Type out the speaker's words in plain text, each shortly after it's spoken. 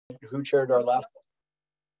who chaired our last one?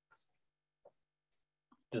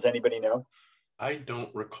 Does anybody know? I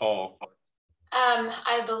don't recall.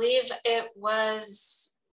 I believe it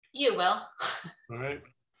was you, Will. All right,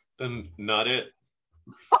 then not it.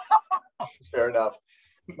 Fair enough.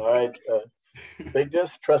 All right. Big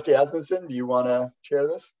Disc, Trustee Asmussen, do you want to chair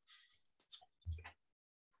this?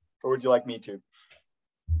 Or would you like me to?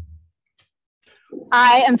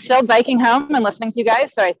 I am still biking home and listening to you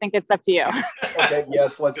guys, so I think it's up to you. Okay,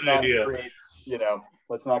 yes, let's not create,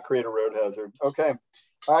 let's not create a road hazard. Okay.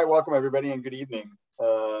 All right, welcome everybody and good evening.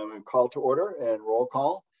 Call to order and roll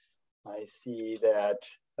call. I see that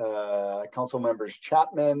council members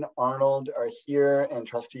Chapman, Arnold are here, and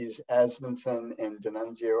trustees Asmussen and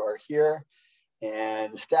D'Annunzio are here.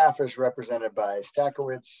 And staff is represented by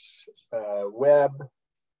Stakowitz, Webb,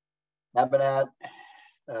 Abinat,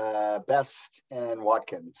 Best, and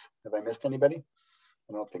Watkins. Have I missed anybody?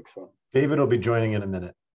 I don't think so. David will be joining in a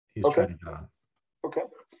minute. He's trying to get on. Okay,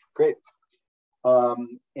 great.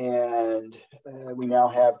 We now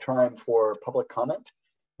have time for public comment.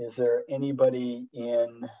 Is there anybody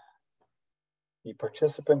in the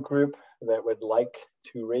participant group that would like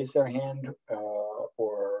to raise their hand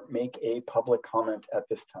or make a public comment at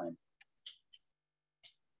this time?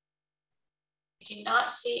 I do not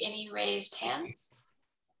see any raised hands.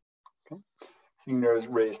 Okay. Seeing those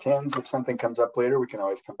raised hands, if something comes up later, we can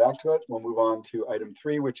always come back to it. We'll move on to item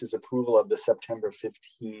 3, which is approval of the September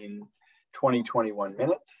 15, 2021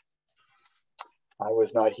 minutes. I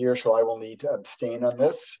was not here, so I will need to abstain on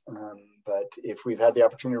this. But if we've had the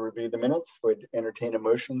opportunity to review the minutes, would entertain a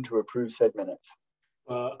motion to approve said minutes.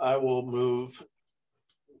 I will move.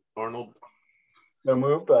 Arnold. No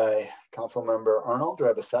move by Council Member Arnold. Do I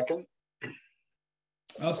have a second?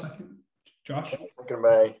 I'll second. Josh. Second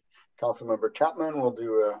by Council Member Chapman. We'll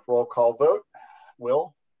do a roll call vote.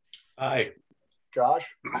 Will? Aye. Josh?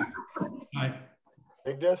 Aye.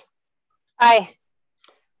 Big Disc? Aye.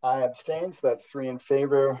 I abstain, so that's 3 in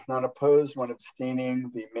favor, none opposed, 1 abstaining.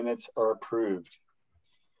 The minutes are approved.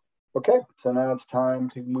 Okay, so now it's time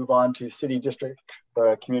to move on to City District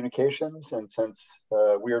communications. And since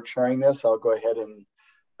we're chairing this, I'll go ahead and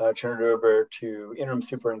turn it over to Interim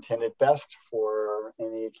Superintendent Best for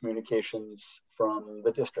any communications from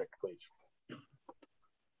the district, please.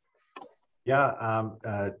 Yeah,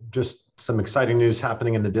 just some exciting news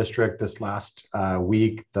happening in the district. This last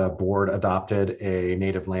week, the board adopted a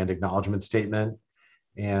native land acknowledgement statement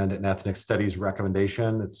and an ethnic studies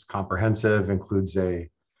recommendation. It's comprehensive, includes a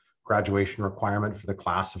graduation requirement for the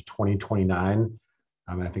class of 2029.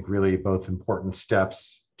 I think really both important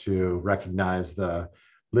steps to recognize the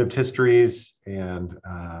lived histories and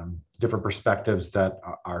different perspectives that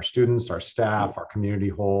our students, our staff, our community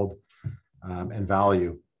hold and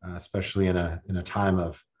value. Especially in a time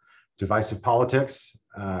of divisive politics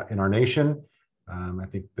in our nation. I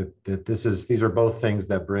think that these are both things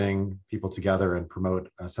that bring people together and promote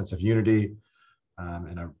a sense of unity.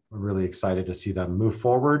 And I'm really excited to see them move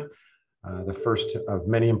forward. The first of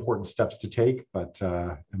many important steps to take, but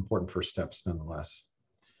important first steps nonetheless.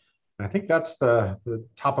 And I think that's the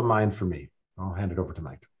top of mind for me. I'll hand it over to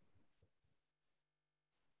Mike.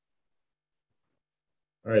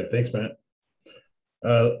 All right, thanks, Matt.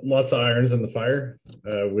 Lots of irons in the fire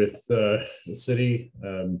with the city,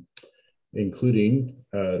 including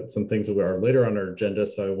some things that are later on our agenda,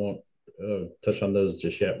 so I won't touch on those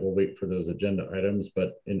just yet. We'll wait for those agenda items.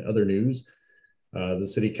 But in other news, the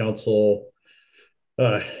City Council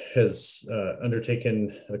has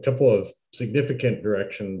undertaken a couple of significant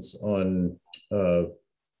directions on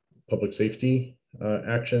public safety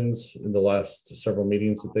actions in the last several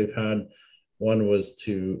meetings that they've had. One was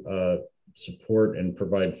to support and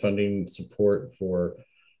provide funding support for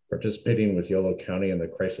participating with Yolo County in the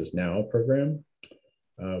Crisis Now program,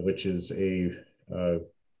 which is a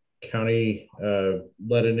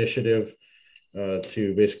county-led initiative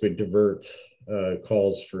to basically divert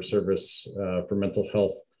calls for service for mental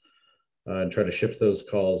health and try to shift those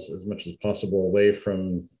calls as much as possible away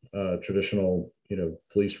from traditional,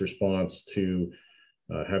 police response to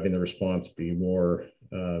having the response be more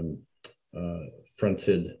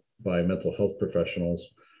fronted by mental health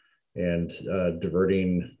professionals and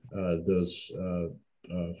diverting those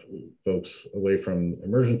folks away from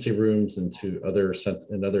emergency rooms into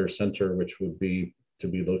another center, which would be to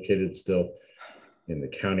be located still in the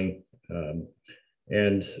county,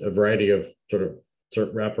 and a variety of sort of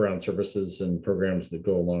wraparound services and programs that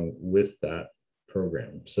go along with that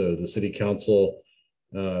program. So the City Council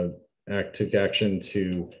took action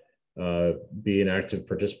to be an active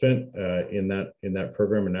participant in that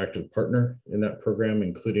program, an active partner in that program,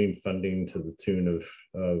 including funding to the tune of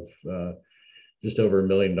just over $1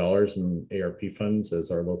 million in ARP funds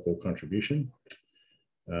as our local contribution.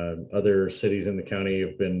 Other cities in the county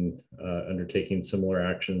have been undertaking similar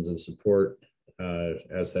actions of support,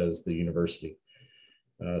 as has the university.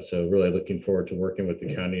 So really looking forward to working with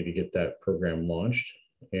the county to get that program launched.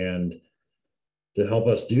 And to help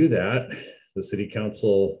us do that, the city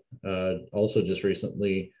council also just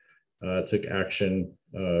recently took action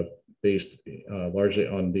based largely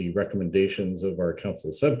on the recommendations of our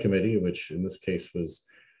council subcommittee, which in this case was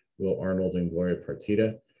Will Arnold and Gloria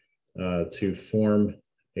Partida, to form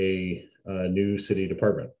a new city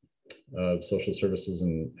department of social services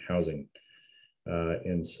and housing.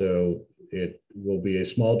 And so it will be a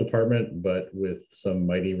small department, but with some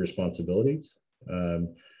mighty responsibilities,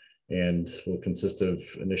 and will consist of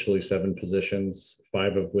initially 7 positions,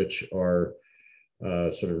 5 of which are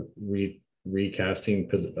sort of recasting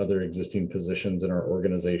other existing positions in our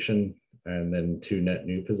organization, and then 2 net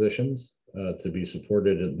new positions to be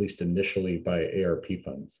supported at least initially by ARP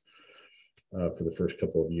funds for the first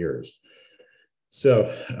couple of years. So,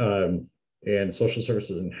 and social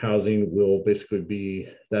services and housing will basically be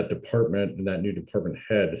that department, and that new department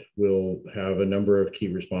head will have a number of key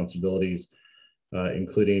responsibilities,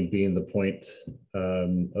 including being the point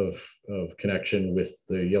of connection with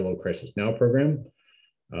the Yellow Crisis Now program.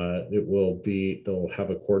 They'll have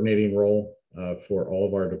a coordinating role for all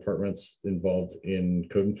of our departments involved in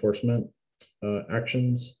code enforcement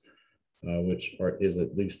actions, which is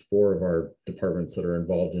at least 4 of our departments that are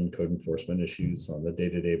involved in code enforcement issues on the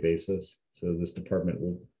day-to-day basis. So this department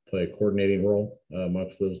will play a coordinating role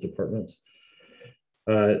amongst those departments.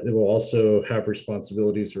 It will also have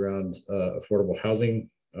responsibilities around affordable housing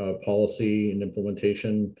policy and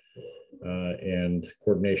implementation, and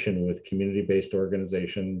coordination with community-based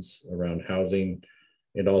organizations around housing,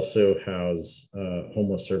 and also house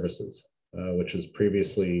homeless services, which was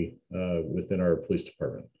previously within our police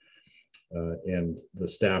department. And the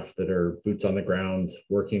staff that are boots on the ground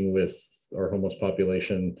working with our homeless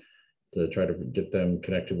population to try to get them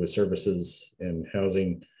connected with services and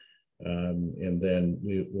housing. And then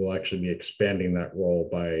we will actually be expanding that role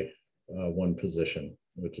by 1 position,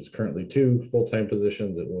 which is currently 2 full-time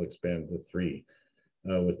positions. It will expand to 3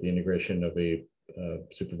 with the integration of a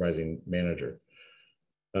supervising manager.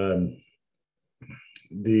 So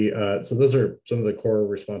those are some of the core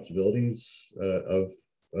responsibilities of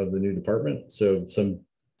the new department. So some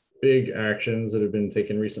big actions that have been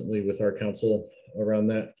taken recently with our council around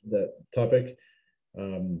that topic.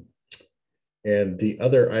 And the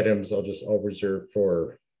other items I'll reserve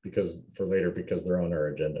for later because they're on our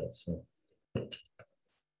agenda. So.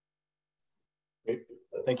 Great.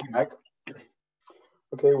 Thank you, Mike.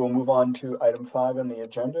 Okay, we'll move on to item 5 on the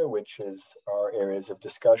agenda, which is our areas of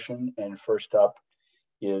discussion. And first up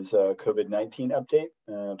is a COVID-19 update.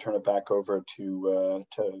 Turn it back over to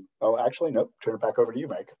oh, actually, nope, turn it back over to you,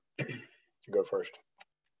 Mike, to go first.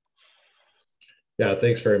 Yeah,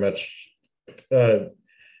 thanks very much.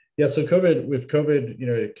 Yeah, so with COVID,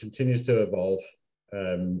 it continues to evolve.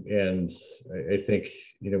 And I think,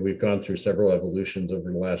 we've gone through several evolutions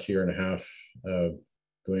over the last 1.5 years,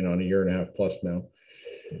 going on 1.5 years plus now,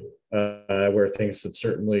 where things have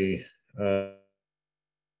certainly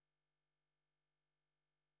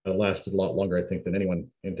lasted a lot longer, I think, than anyone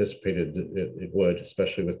anticipated it would,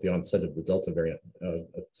 especially with the onset of the Delta variant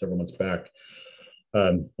several months back.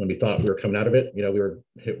 When we thought we were coming out of it, we were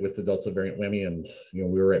hit with the Delta variant whammy, and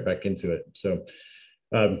we were right back into it. So,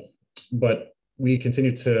 but we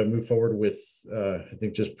continue to move forward with, I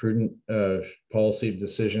think, just prudent policy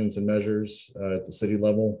decisions and measures at the city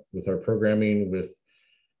level, with our programming, with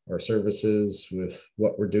our services, with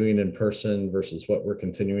what we're doing in person versus what we're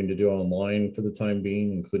continuing to do online for the time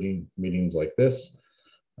being, including meetings like this.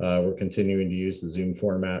 We're continuing to use the Zoom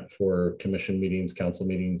format for commission meetings, council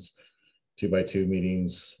meetings, 2x2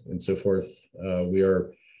 meetings, and so forth. We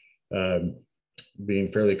are being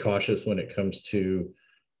fairly cautious when it comes to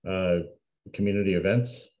community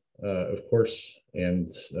events, of course,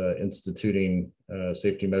 and instituting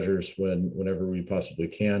safety measures whenever we possibly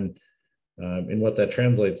can. And what that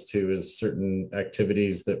translates to is certain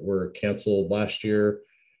activities that were canceled last year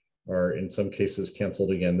are in some cases canceled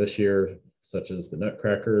again this year, such as the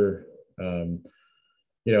Nutcracker. And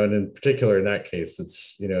in particular, in that case,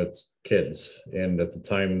 it's kids. And at the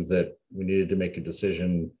time that we needed to make a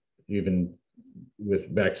decision, even with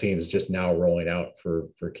vaccines just now rolling out for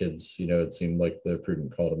kids, it seemed like the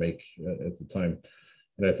prudent call to make at the time,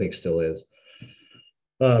 and I think still is.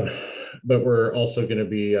 But we're also going to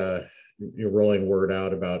be rolling word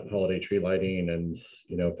out about holiday tree lighting, and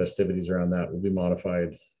festivities around that will be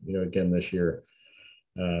modified again this year.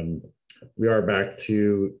 We are back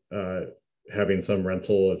to having some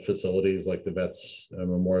rental of facilities like the Vets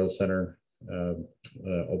Memorial Center,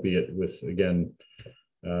 albeit with, again,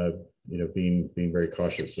 being very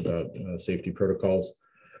cautious about safety protocols.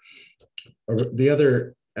 The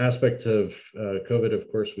other aspect of COVID,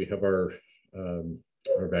 of course, we have our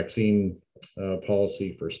vaccine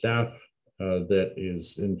policy for staff that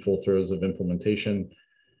is in full throes of implementation.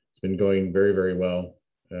 It's been going very, very well.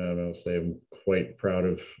 I'll say I'm quite proud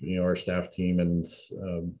of our staff team and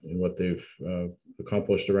what they've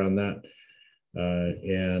accomplished around that.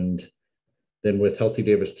 And then with Healthy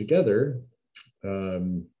Davis Together, I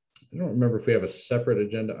don't remember if we have a separate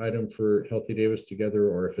agenda item for Healthy Davis Together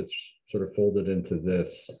or if it's sort of folded into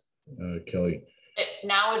this, Kelly.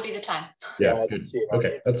 Now would be the time. Yeah, good.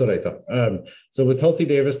 Okay, that's what I thought. So with Healthy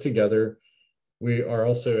Davis Together, we are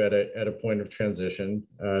also at a point of transition.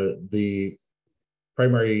 The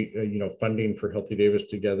primary funding for Healthy Davis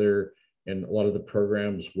Together and a lot of the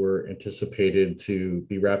programs were anticipated to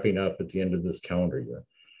be wrapping up at the end of this calendar year.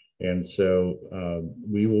 And so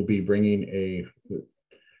we will be bringing a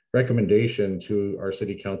recommendation to our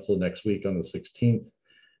city council next week on the 16th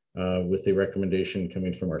with a recommendation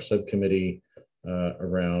coming from our subcommittee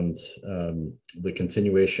around the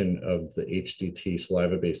continuation of the HDT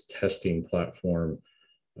saliva-based testing platform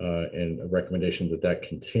and a recommendation that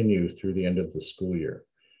continue through the end of the school year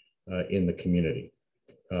in the community,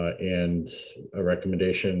 and a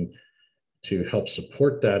recommendation to help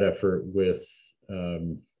support that effort with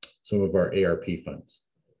some of our ARP funds.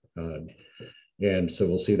 And so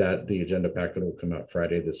we'll see that the agenda packet will come out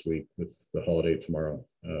Friday this week with the holiday tomorrow,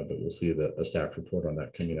 but we'll see a staff report on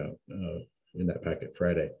that coming out in that packet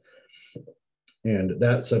Friday. And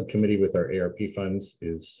that subcommittee with our ARP funds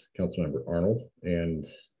is Councilmember Arnold and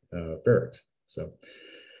Ferrix. So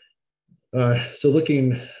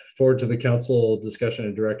looking forward to the council discussion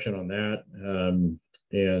and direction on that.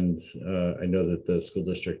 And I know that the school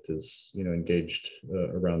district is engaged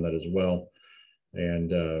around that as well.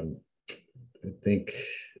 And I think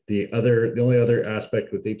the only other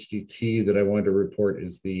aspect with HDT that I wanted to report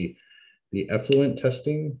is the effluent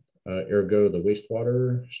testing, ergo the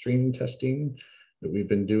wastewater stream testing that we've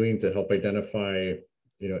been doing to help identify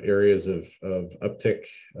areas of uptick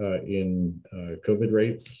in COVID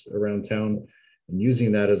rates around town, and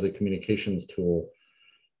using that as a communications tool,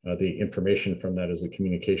 the information from that as a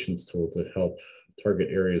communications tool to help target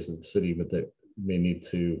areas of the city that may need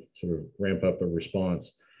to sort of ramp up a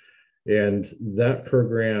response. And that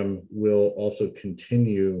program will also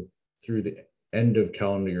continue through the end of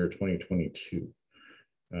calendar year 2022.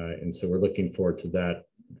 And so we're looking forward to that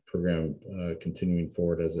program continuing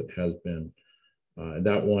forward as it has been. And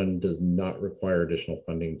that one does not require additional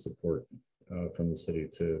funding support from the city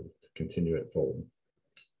to continue it forward.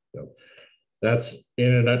 So that's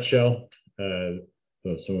in a nutshell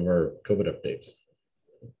some of our COVID updates.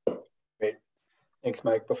 Great. Thanks,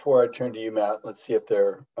 Mike. Before I turn to you, Matt, let's see if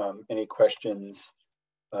there are any questions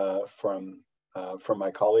from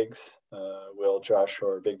my colleagues, Will, Josh,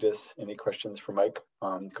 or Bigdis. Any questions for Mike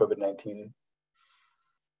on COVID-19?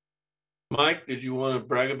 Mike, did you want to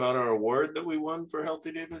brag about our award that we won for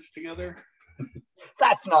Healthy Davis Together?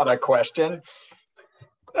 That's not a question.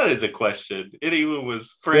 That is a question. It even was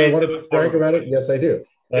phrased. Want to brag about it? Yes, I do.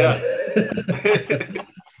 Yeah.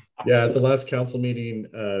 Yeah, at the last council meeting,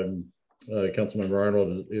 Councilmember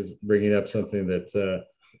Arnold is bringing up something that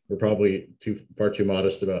we're probably far too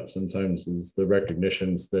modest about sometimes, is the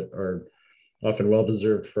recognitions that are often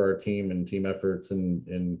well-deserved for our team and team efforts and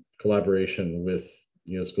in collaboration with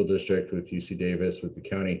school district, with UC Davis, with the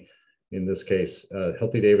county. In this case,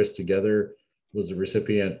 Healthy Davis Together was a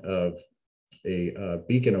recipient of a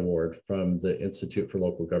Beacon Award from the Institute for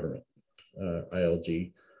Local Government,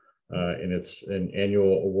 ILG. And it's an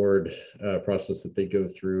annual award process that they go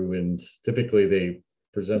through, and typically they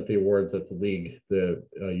present the awards at the league, the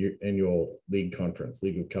annual league conference,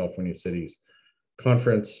 League of California Cities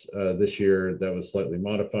conference. This year that was slightly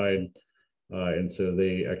modified, and so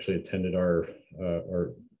they actually attended our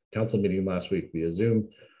council meeting last week via Zoom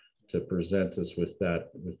to present us with that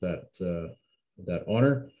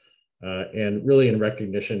honor, and really in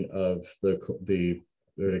recognition of the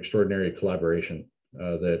extraordinary collaboration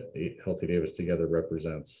that Healthy Davis Together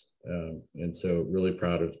represents. And so really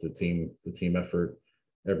proud of the team effort,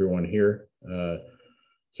 everyone here,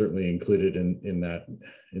 certainly included in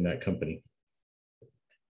that company.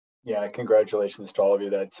 Yeah, congratulations to all of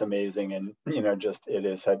you. That's amazing. And, it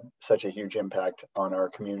has had such a huge impact on our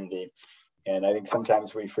community. And I think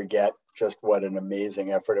sometimes we forget just what an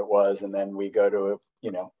amazing effort it was. And then we go to,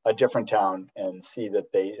 a different town and see that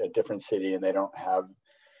a different city, and they don't have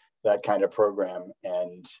that kind of program,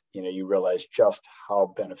 and you realize just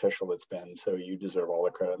how beneficial it's been. So you deserve all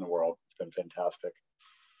the credit in the world. It's been fantastic.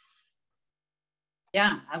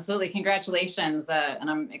 Yeah, absolutely. Congratulations. And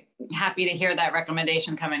I'm happy to hear that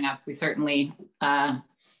recommendation coming up. We certainly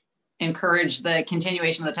encourage the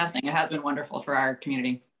continuation of the testing. It has been wonderful for our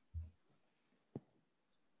community.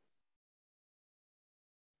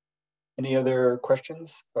 Any other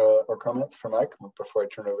questions or comments for Mike before I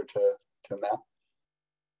turn over to Matt?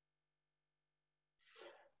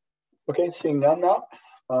 Okay, seeing none, Matt,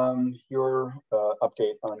 your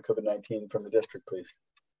update on COVID-19 from the district, please.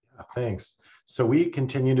 Thanks. So we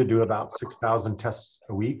continue to do about 6,000 tests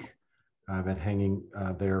a week. I've been hanging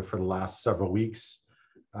there for the last several weeks.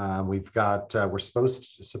 We've got, we're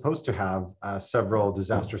supposed to have several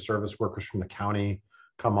disaster service workers from the county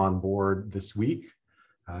come on board this week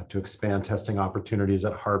to expand testing opportunities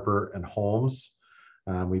at Harper and Holmes.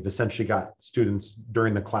 We've essentially got students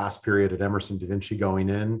during the class period at Emerson Da Vinci going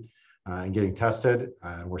in and getting tested.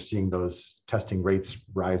 We're seeing those testing rates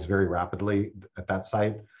rise very rapidly at that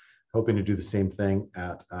site. Hoping to do the same thing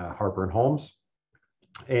at Harper and Holmes.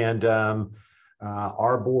 And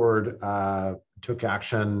our board took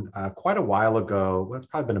action quite a while ago, well, it's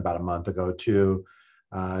probably been about a month ago, to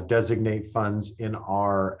designate funds in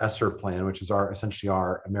our ESSER plan, which is essentially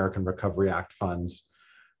our American Recovery Act funds,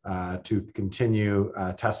 to continue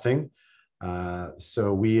testing.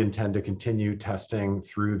 So we intend to continue testing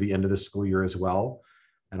through the end of the school year as well,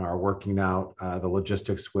 and are working out the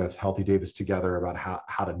logistics with Healthy Davis Together about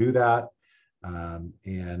how to do that,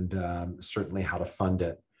 and certainly how to fund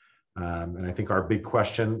it. And I think our big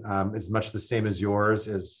question is much the same as yours,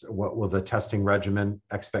 is what will the testing regimen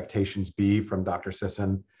expectations be from Dr.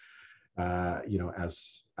 Sisson,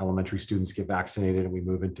 as elementary students get vaccinated and we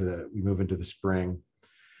move into the spring.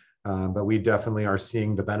 But we definitely are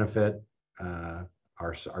seeing the benefit.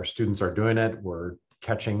 Our students are doing it. We're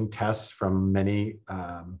catching tests from many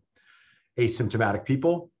asymptomatic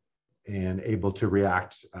people and able to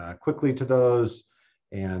react quickly to those,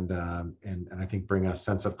 and I think bring a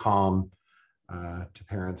sense of calm to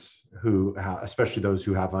parents who, especially those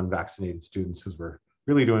who have unvaccinated students, because we're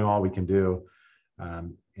really doing all we can do,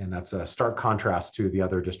 and that's a stark contrast to the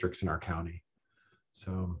other districts in our county.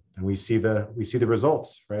 So, and we see the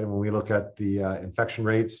results, right? And when we look at the infection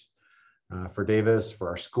rates for Davis, for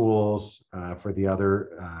our schools, for the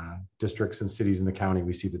other districts and cities in the county,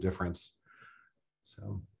 we see the difference.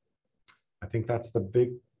 So I think that's the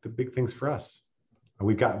big things for us.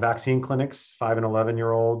 We've got vaccine clinics, 5 and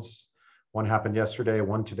 11-year-olds. One happened yesterday,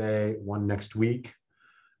 one today, one next week.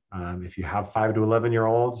 If you have 5 to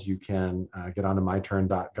 11-year-olds, you can get onto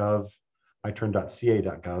myturn.gov,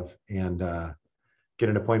 myturn.ca.gov, and get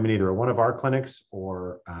an appointment either at one of our clinics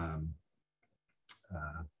or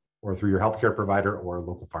through your healthcare provider or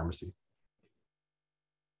local pharmacy.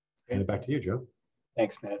 And back to you, Joe.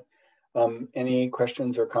 Thanks, Matt. Any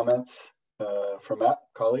questions or comments from Matt,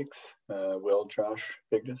 colleagues? Will, Josh,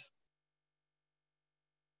 Vigdis?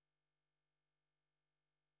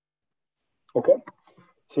 Okay.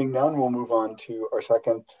 Seeing none, we'll move on to our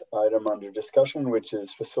second item under discussion, which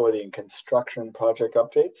is facility and construction project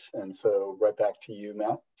updates. And so right back to you,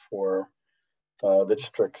 Matt, for the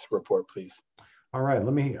district's report, please. All right,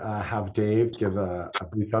 let me have Dave give a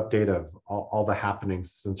brief update of all the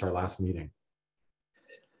happenings since our last meeting.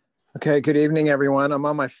 Okay, good evening, everyone. I'm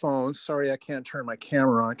on my phone. Sorry, I can't turn my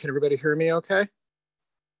camera on. Can everybody hear me okay?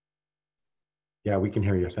 Yeah, we can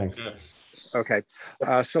hear you, thanks. Okay,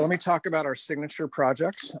 so let me talk about our signature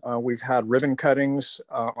projects. We've had ribbon cuttings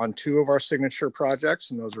on 2 of our signature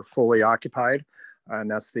projects, and those are fully occupied. And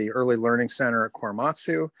that's the Early Learning Center at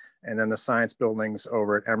Korematsu, and then the science buildings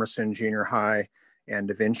over at Emerson Junior High and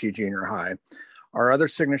Da Vinci Junior High. Our other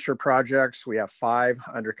signature projects, we have 5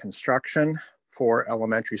 under construction, 4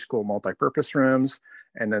 elementary school multipurpose rooms,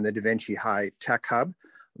 and then the Da Vinci High Tech Hub.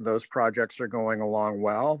 Those projects are going along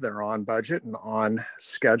well. They're on budget and on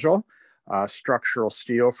schedule. Structural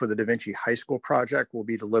steel for the Da Vinci High School project will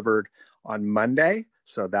be delivered on Monday.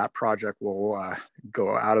 So that project will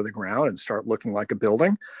go out of the ground and start looking like a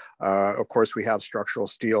building. Of course, we have structural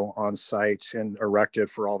steel on site and erected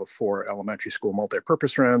for all the 4 elementary school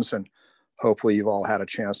multipurpose rooms. And hopefully you've all had a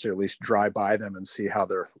chance to at least drive by them and see how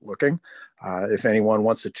they're looking. If anyone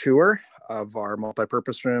wants a tour of our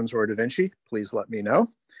multipurpose rooms or Da Vinci, please let me know.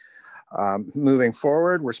 Moving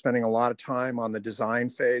forward, we're spending a lot of time on the design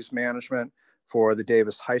phase management for the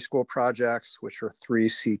Davis High School projects, which are 3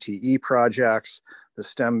 CTE projects, the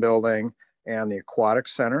STEM building, and the Aquatic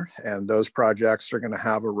Center. And those projects are going to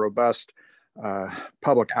have a robust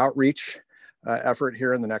public outreach effort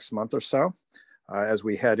here in the next month or so. as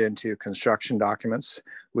we head into construction documents.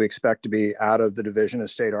 We expect to be out of the Division of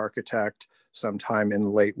State Architect sometime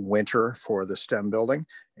in late winter for the STEM building.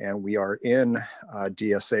 And we are in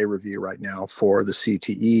DSA review right now for the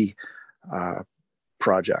CTE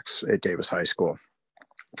projects at Davis High School.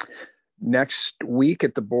 Next week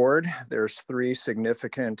at the board, there's 3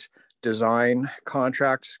 significant design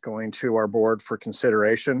contracts going to our board for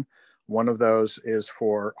consideration. One of those is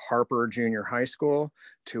for Harper Junior High School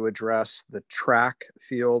to address the track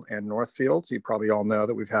field and north fields. You probably all know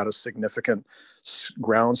that we've had a significant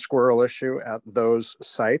ground squirrel issue at those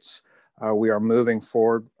sites. We are moving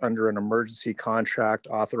forward under an emergency contract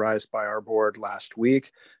authorized by our board last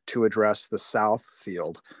week to address the south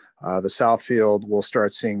field. The south field, we'll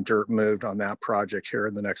start seeing dirt moved on that project here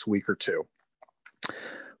in the next week or 2.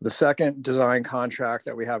 The second design contract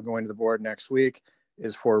that we have going to the board next week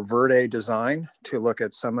is for Verde Design to look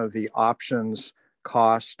at some of the options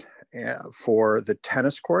cost for the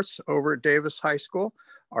tennis courts over at Davis High School.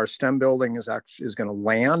 Our STEM building is going to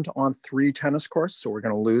land on 3 tennis courts, so we're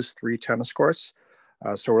going to lose 3 tennis courts.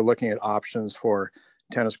 So we're looking at options for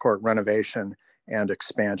tennis court renovation and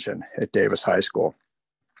expansion at Davis High School.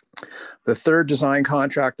 The third design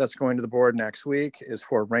contract that's going to the board next week is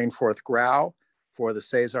for Rainforth Grau for the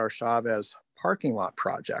Cesar Chavez parking lot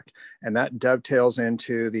project. And that dovetails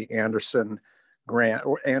into the Anderson grant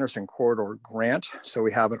or Anderson corridor grant. So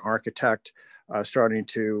we have an architect starting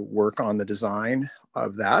to work on the design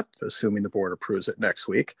of that, assuming the board approves it next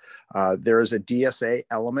week. There is a DSA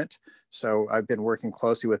element. So I've been working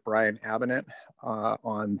closely with Brian Abinet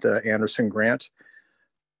on the Anderson grant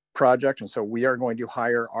project. And so we are going to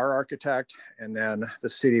hire our architect, and then the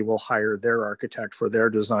city will hire their architect for their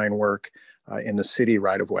design work in the city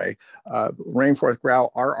right of way. Rainforth Grau,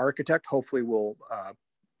 our architect, hopefully will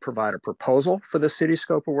provide a proposal for the city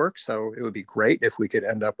scope of work. So it would be great if we could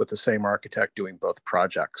end up with the same architect doing both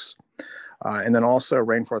projects. And then also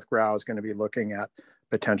Rainforth Grau is going to be looking at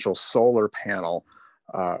potential solar panel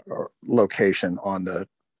location on the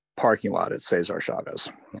parking lot at Cesar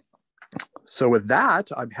Chavez. So with that,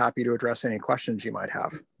 I'm happy to address any questions you might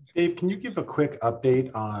have. Dave, can you give a quick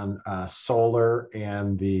update on solar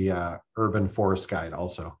and the urban forest guide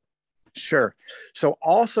also? Sure. So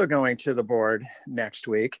also going to the board next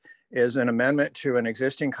week is an amendment to an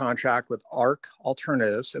existing contract with ARC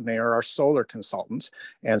Alternatives, and they are our solar consultants.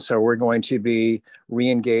 And so we're going to be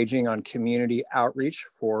re-engaging on community outreach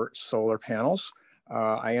for solar panels.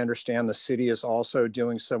 I understand the city is also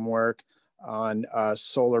doing some work on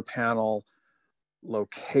solar panel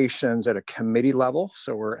locations at a committee level.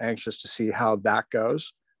 So we're anxious to see how that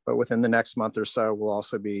goes. But within the next month or so, we'll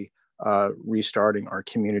also be restarting our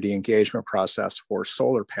community engagement process for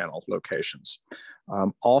solar panel locations.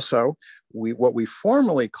 Also, what we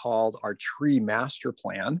formerly called our tree master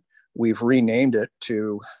plan, we've renamed it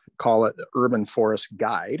to call it the Urban Forest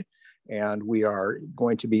Guide. And we are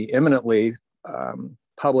going to be imminently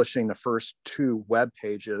publishing the first 2 web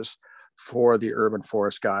pages for the Urban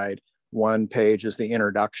Forest Guide. One page is the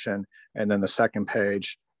introduction, and then the second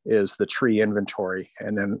page is the tree inventory.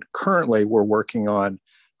 And then currently we're working on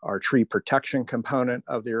our tree protection component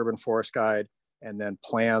of the Urban Forest Guide, and then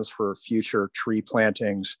plans for future tree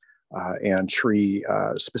plantings and tree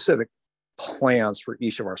specific plans for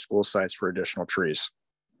each of our school sites for additional trees.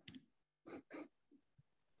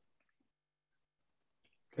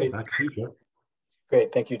 Great.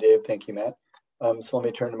 Great, thank you, Dave. Thank you, Matt. So let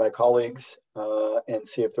me turn to my colleagues and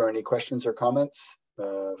see if there are any questions or comments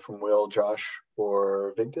from Will, Josh,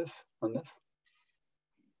 or Vigdis on this.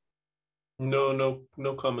 No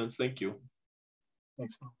comments. Thank you.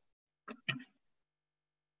 Thanks,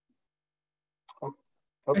 Will.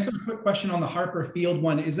 I just have a quick question on the Harper Field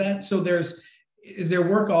one. Is that so? Is there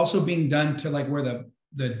work also being done to like where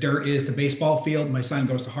the dirt is, the baseball field? My son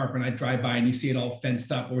goes to Harper, and I drive by and you see it all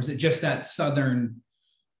fenced up, or is it just that southern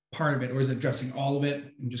part of it, or is it addressing all of it?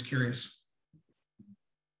 I'm just curious.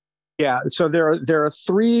 Yeah, so there are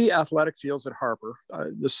 3 athletic fields at Harper: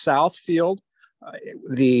 the south field,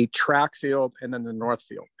 the track field, and then the north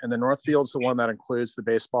field. And the north field is the one that includes the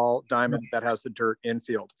baseball diamond that has the dirt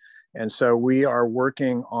infield. And so we are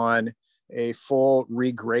working on a full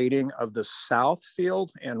regrading of the south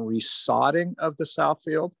field and resodding of the south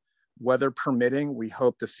field. Weather permitting, we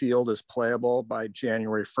hope the field is playable by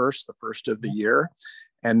January 1st, the first of the year.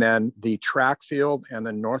 And then the track field and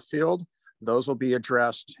the north field, those will be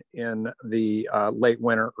addressed in the late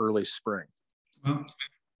winter, early spring. Well,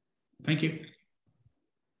 thank you.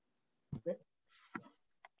 Okay.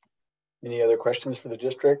 Any other questions for the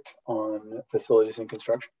district on facilities and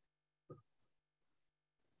construction?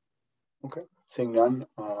 Okay, seeing none,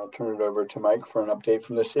 I'll turn it over to Mike for an update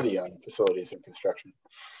from the city on facilities and construction.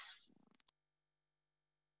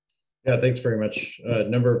 Yeah, thanks very much. A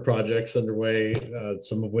number of projects underway,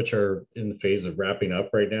 some of which are in the phase of wrapping up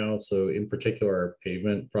right now. So in particular, our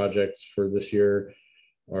pavement projects for this year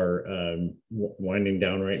are winding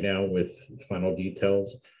down right now with final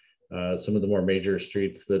details. Some of the more major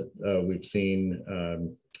streets that we've seen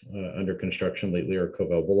under construction lately are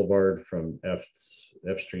Covell Boulevard from F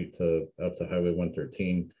Street to up to Highway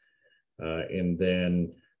 113, and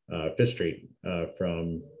then 5th Street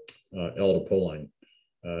from L to Pole Line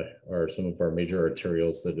are some of our major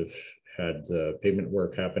arterials that have had pavement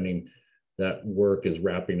work happening. That work is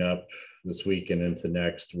wrapping up this week and into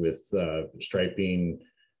next with striping,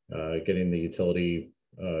 getting the utility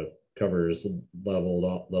covers leveled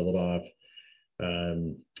off.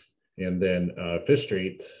 And then 5th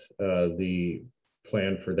Street, the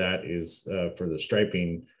plan for that is for the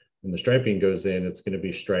striping. When the striping goes in, it's going to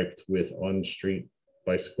be striped with on-street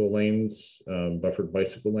bicycle lanes, buffered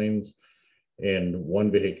bicycle lanes, and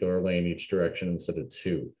one vehicular lane each direction instead of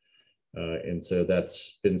two. And so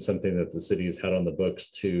that's been something that the city has had on the books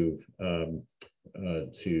to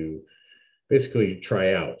basically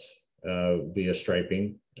try out via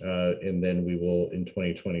striping. And then we will in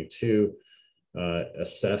 2022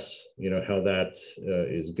 assess, how that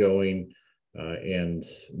is going and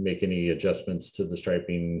make any adjustments to the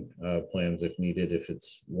striping plans if needed, if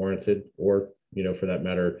it's warranted, or, for that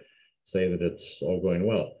matter, say that it's all going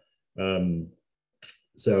well.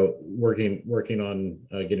 So working on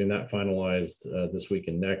getting that finalized this week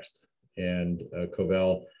and next. And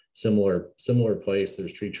Covell, similar place.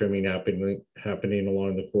 There's tree trimming happening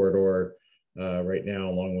along the corridor right now,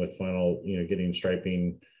 along with getting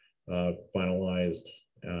striping finalized.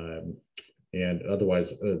 And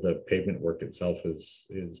otherwise, the pavement work itself is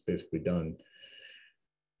basically done.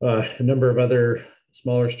 A number of other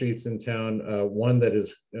smaller streets in town.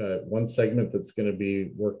 One segment that's going to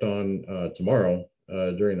be worked on tomorrow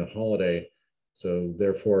during the holiday. So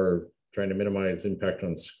therefore, trying to minimize impact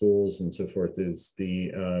on schools and so forth is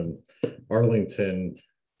the Arlington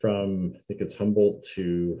from, I think it's Humboldt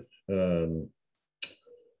to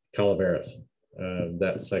Calaveras.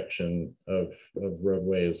 That section of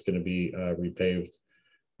roadway is going to be repaved.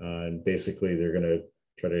 And basically, they're going to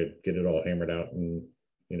try to get it all hammered out in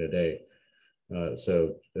a day.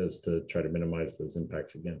 So as to try to minimize those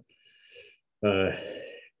impacts again.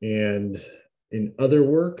 And in other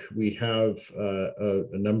work, we have a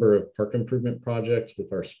number of park improvement projects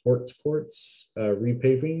with our sports courts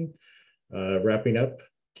repaving, wrapping up.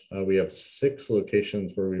 We have 6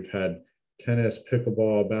 locations where we've had tennis,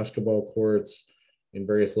 pickleball, basketball courts in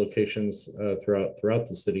various locations throughout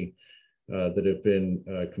the city that have been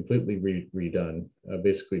completely redone,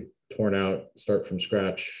 basically torn out, start from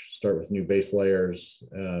scratch, start with new base layers,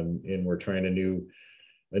 and we're trying a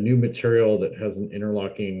new material that has an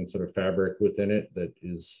interlocking sort of fabric within it that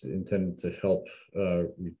is intended to help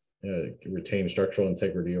retain structural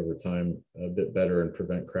integrity over time a bit better and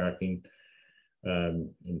prevent cracking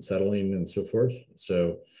and settling and so forth.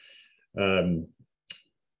 So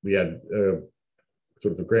we had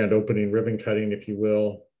sort of a grand opening ribbon cutting, if you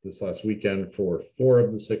will, this last weekend for 4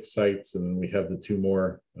 of the 6 sites, and then we have the 2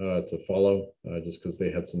 more to follow, just because they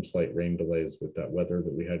had some slight rain delays with that weather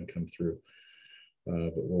that we had come through.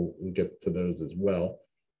 But we'll get to those as well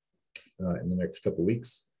in the next couple of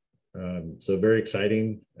weeks. So very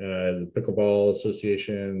exciting. The Pickleball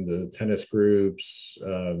Association, the tennis groups,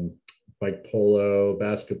 bike polo,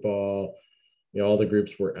 basketball, all the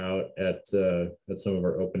groups were out at some of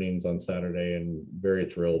our openings on Saturday and very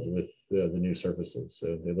thrilled with the new surfaces.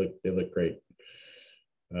 So they look great.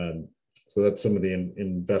 So that's some of the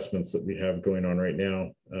investments that we have going on right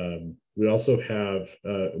now. We also have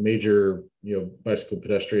major, bicycle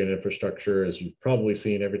pedestrian infrastructure, as you've probably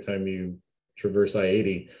seen every time you traverse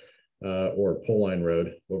I-80 or Pole Line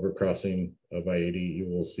Road, overcrossing of I-80, you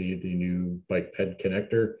will see the new bike ped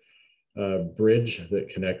connector bridge that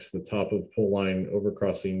connects the top of Pole Line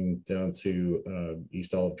overcrossing down to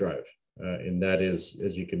East Olive Drive. And that is,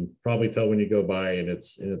 as you can probably tell when you go by, and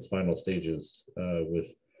it's in its final stages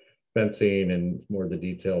with fencing and more of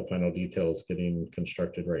the final details getting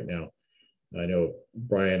constructed right now. I know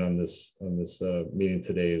Brian on this meeting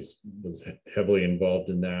today was heavily involved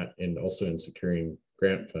in that and also in securing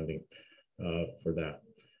grant funding for that.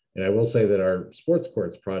 And I will say that our sports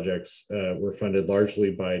courts projects were funded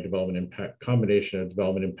largely by combination of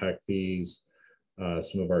development impact fees,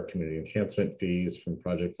 some of our community enhancement fees from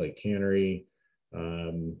projects like Cannery,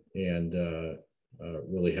 and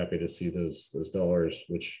really happy to see those dollars,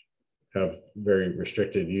 which have very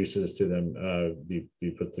restricted uses to them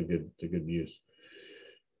be put to good use.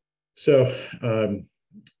 So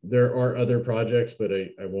there are other projects, but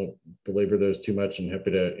I won't belabor those too much. I'm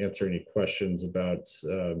happy to answer any questions about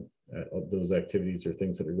those activities or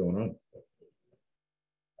things that are going on.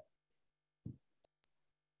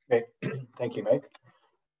 Okay, thank you, Mike.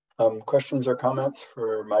 Questions or comments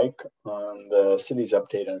for Mike on the city's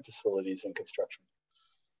update on facilities and construction?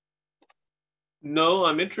 No,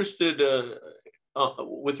 I'm interested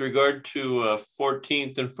with regard to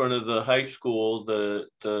 14th in front of the high school,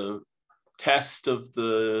 the test of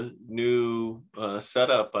the new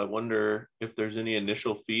setup. I wonder if there's any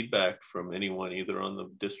initial feedback from anyone, either on the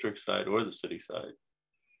district side or the city side.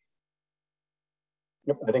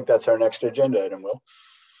 Yep, I think that's our next agenda item, Will.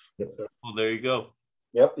 Well, there you go.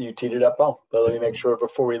 Yep, you teed it up well. But let me make sure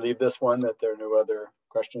before we leave this one that there are no other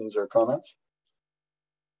questions or comments.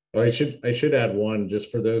 Well, I should add one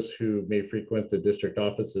just for those who may frequent the district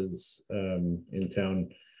offices in town.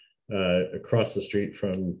 Across the street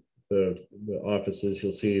from the offices,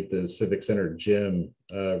 you'll see the Civic Center gym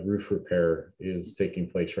roof repair is taking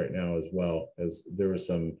place right now as well, as there was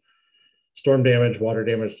some storm damage, water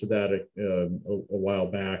damage to that a while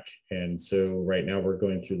back. And so right now we're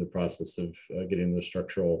going through the process of getting the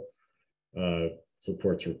structural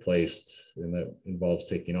supports replaced. And that involves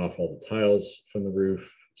taking off all the tiles from the roof,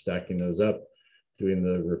 stacking those up, doing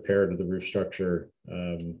the repair to the roof structure,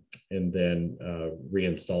 and then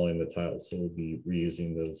reinstalling the tiles. So we'll be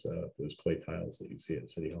reusing those clay tiles that you see at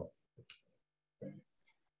City Hall.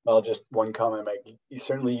 Well, just one comment, Mike.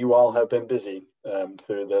 Certainly you all have been busy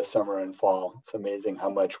through the summer and fall. It's amazing how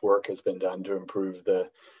much work has been done to improve the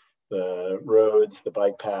roads, the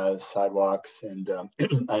bike paths, sidewalks. And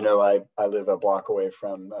I know I live a block away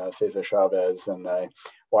from Cesar Chavez, and I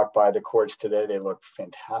walked by the courts today. They look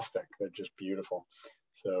fantastic. They're just beautiful.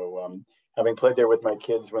 So having played there with my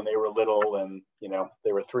kids when they were little, and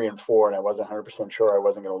they were 3 and 4, and I wasn't 100% sure I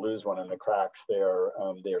wasn't going to lose one in the cracks. They are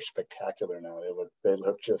spectacular now. They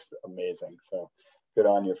look just amazing. So good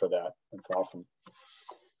on you for that. That's awesome.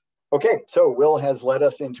 Okay, so Will has led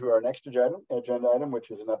us into our next agenda item, which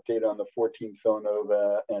is an update on the 14th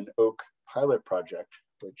Villanova and Oak pilot project,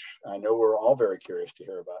 which I know we're all very curious to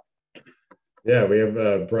hear about. Yeah, we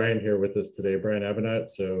have Brian here with us today, Brian Avenat.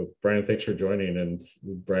 So Brian, thanks for joining. And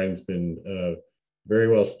Brian's been very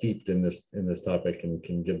well steeped in this topic and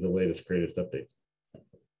can give the latest, greatest updates.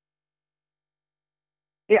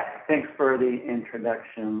 Yeah, thanks for the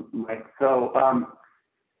introduction, Mike. So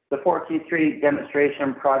the 14th Street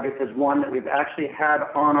demonstration project is one that we've actually had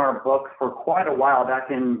on our books for quite a while.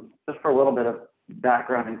 Back in, just for a little bit of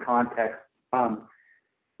background and context,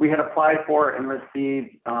 we had applied for and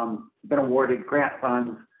received, been awarded grant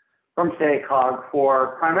funds from SACOG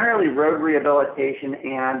for primarily road rehabilitation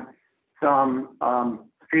and some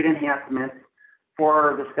street enhancements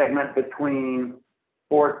for the segment between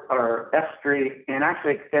F Street and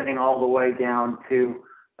actually extending all the way down to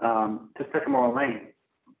Sycamore Lane.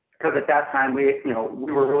 Because at that time we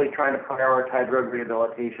were really trying to prioritize road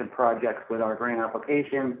rehabilitation projects with our grant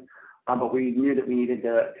applications, but we knew that we needed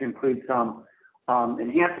to include some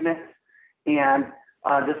enhancements, and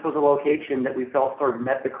this was a location that we felt sort of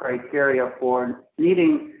met the criteria for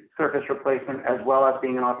needing surface replacement, as well as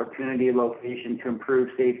being an opportunity location to improve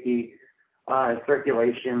safety,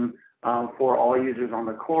 circulation for all users on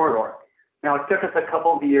the corridor. Now, it took us a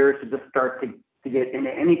couple of years to just start to get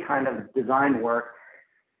into any kind of design work,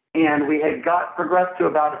 and we had progressed to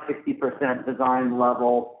about a 60% design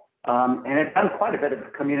level, and had done quite a bit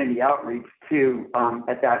of community outreach too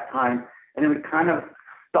at that time. And then we kind of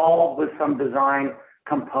stalled with some design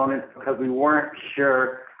components because we weren't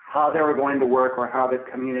sure how they were going to work or how the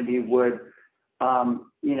community would,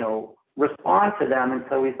 respond to them. And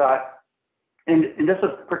so we thought, and this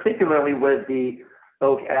was particularly with the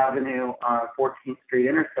Oak Avenue 14th Street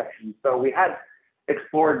intersection. So we had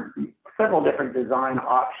explored several different design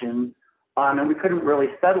options, and we couldn't really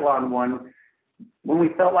settle on one. When we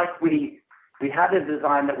felt like we had a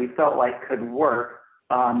design that we felt like could work,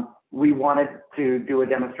 we wanted to do a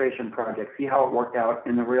demonstration project, see how it worked out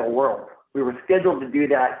in the real world. We were scheduled to do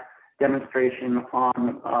that demonstration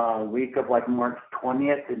on a week of like March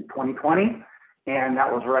 20th in 2020. And that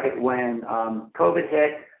was right when COVID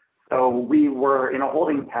hit. So we were in a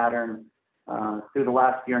holding pattern through the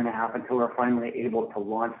last year and a half until we were finally able to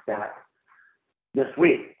launch that this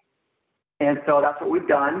week. And so that's what we've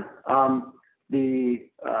done. The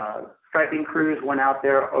striping crews went out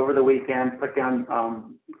there over the weekend, put down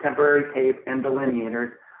temporary tape and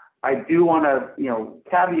delineators. I do want to,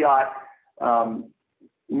 caveat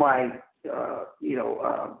my,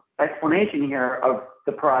 explanation here of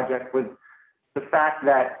the project was the fact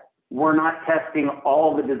that we're not testing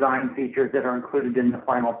all the design features that are included in the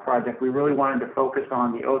final project. We really wanted to focus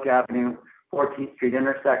on the Oak Avenue 14th Street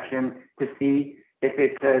intersection to see if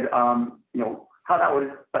it could, you know, how that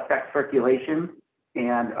would affect circulation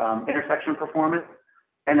and intersection performance.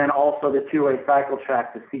 And then also the two-way cycle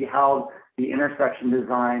track to see how the intersection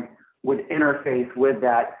design would interface with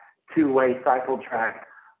that two-way cycle track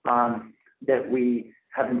that we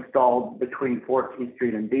have installed between 14th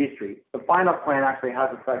Street and B Street. The final plan actually has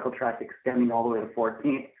a cycle track extending all the way to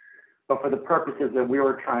 14th, but for the purposes that we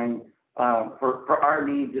were trying, for our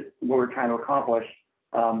needs, what we're trying to accomplish,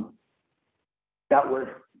 that was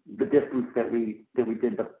the distance that we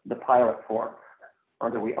did the pilot for,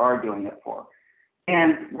 or that we are doing it for.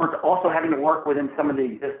 And we're also having to work within some of the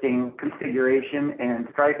existing configuration and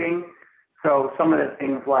striping. So some of the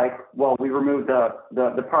things like, well, we removed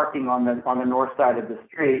the parking on the north side of the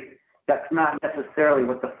street. That's not necessarily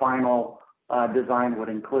what the final design would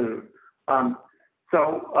include.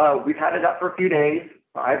 So we've had it up for a few days.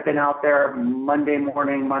 I've been out there Monday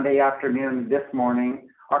morning, Monday afternoon, this morning.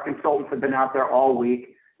 Our consultants have been out there all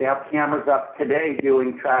week. They have cameras up today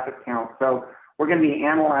doing traffic counts. So we're going to be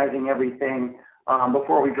analyzing everything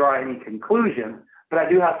before we draw any conclusions. But I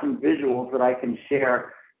do have some visuals that I can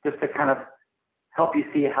share just to kind of help you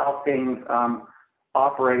see how things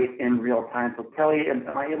operate in real time. So Kelly, am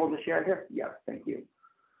I able to share here? Yes, thank you.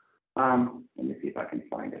 Let me see if I can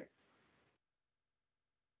find it.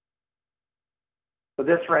 So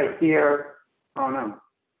this right here, oh no.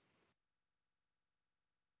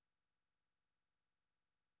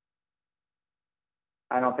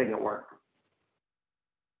 I don't think it worked. Of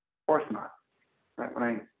course not. Right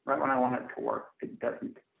when I want it to work, it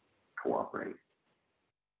doesn't cooperate.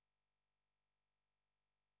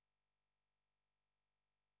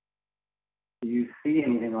 Do you see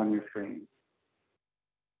anything on your screen?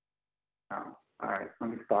 No. All right, let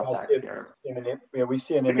me stop back there. Yeah, we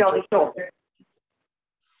see an image.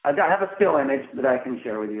 I have a still image that I can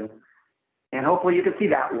share with you. And hopefully you can see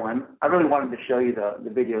that one. I really wanted to show you the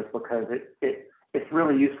videos because it's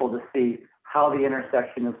really useful to see how the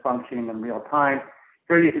intersection is functioning in real time.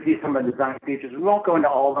 Here you can see some of the design features. We won't go into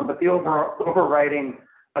all of them, but the overriding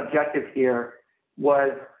objective here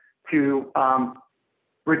was to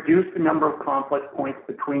reduce the number of conflict points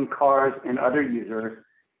between cars and other users,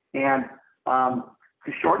 and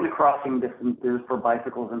to shorten the crossing distances for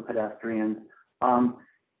bicycles and pedestrians,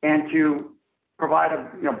 and to provide a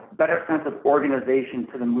better sense of organization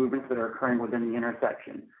to the movements that are occurring within the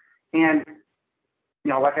intersection. And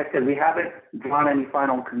like I said, we haven't drawn any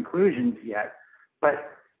final conclusions yet,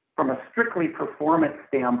 but from a strictly performance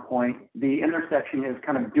standpoint, the intersection is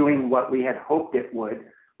kind of doing what we had hoped it would,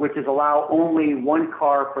 which is allow only one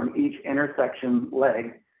car from each intersection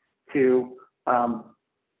leg to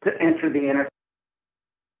enter the intersection.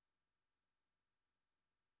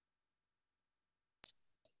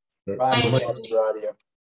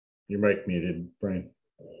 Your mic muted, Brian.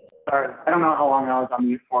 Sorry, I don't know how long I was on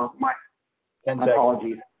mute for. My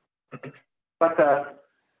apologies. But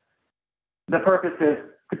the purpose is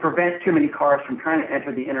to prevent too many cars from trying to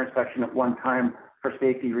enter the intersection at one time for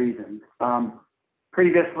safety reasons.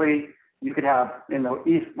 Previously, you could have, in the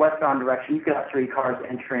east-westbound direction, you could have 3 cars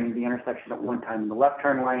entering the intersection at one time in the left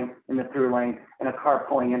turn lane, in the through lane, and a car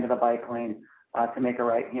pulling into the bike lane to make a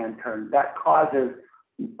right-hand turn. That causes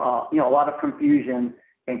a lot of confusion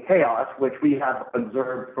and chaos, which we have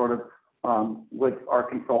observed sort of with our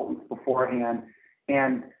consultants beforehand.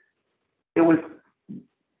 And it was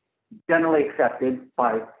generally accepted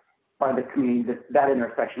by the community that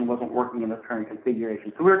intersection wasn't working in the current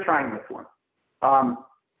configuration. So we were trying this one.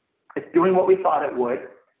 It's doing what we thought it would.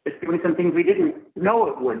 It's doing some things we didn't know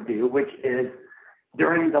it would do, which is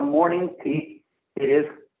during the morning peak, it is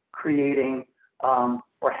creating, or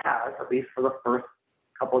has, at least for the first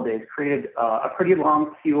couple of days, created a pretty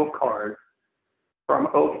long queue of cars from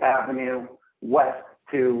Oak Avenue west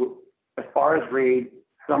to as far as Reed.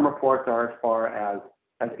 Some reports are as far as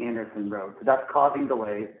Anderson Road. So that's causing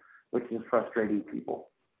delays, which is frustrating people.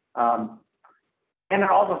 And there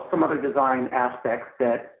are also some other design aspects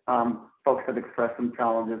that folks have expressed some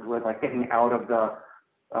challenges with, like getting out of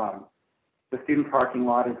the student parking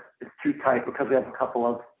lot is too tight because we have a couple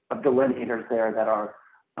of delineators there that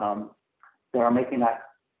are making that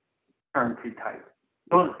turn too tight.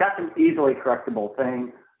 That's an easily correctable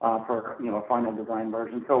thing for a final design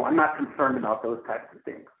version. So I'm not concerned about those types of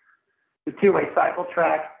things. The two-way cycle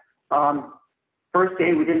track, first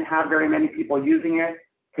day we didn't have very many people using it.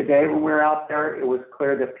 today when we were out there, it was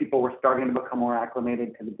clear that people were starting to become more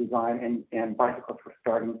acclimated to the design, and bicyclists were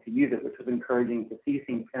starting to use it, which was encouraging to see,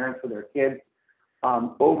 seeing parents with their kids.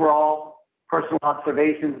 Overall, personal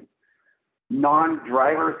observations,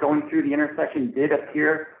 non-drivers going through the intersection did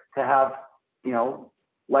appear to have,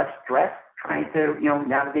 less stress trying to,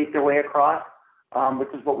 navigate their way across, which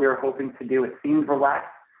is what we were hoping to do. It seems relaxed.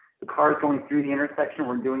 The cars going through the intersection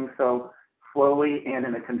were doing so slowly and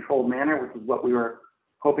in a controlled manner, which is what we were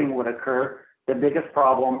hoping would occur. The biggest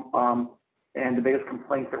problem and the biggest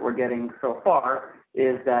complaint that we're getting so far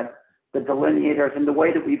is that the delineators and the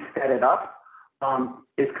way that we've set it up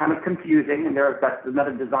is kind of confusing, and that's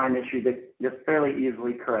another design issue that is fairly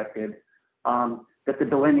easily corrected. That the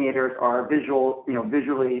delineators are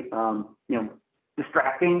visually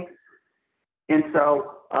distracting, and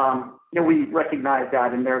so we recognize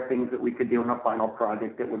that, and there are things that we could do in a final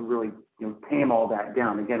project that would really tame all that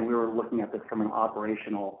down. Again, we were looking at this from an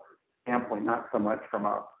operational standpoint, not so much from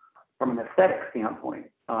an aesthetic standpoint.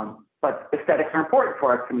 But aesthetics are important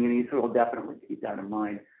for our community, so we'll definitely keep that in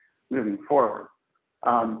mind moving forward.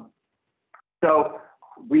 So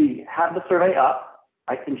we have the survey up.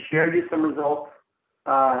 I can share you some results,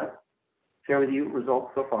 share with you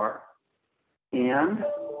results so far. And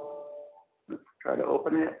let's try to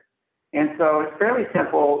open it. And so it's a fairly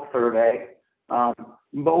simple survey.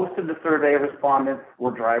 Most of the survey respondents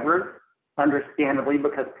were drivers, understandably,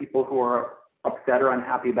 because people who are upset or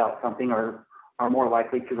unhappy about something are more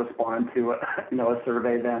likely to respond to a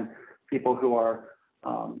survey than people who are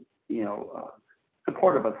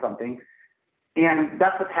supportive of something. And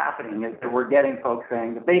that's what's happening, is that we're getting folks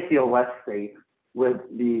saying that they feel less safe with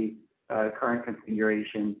the current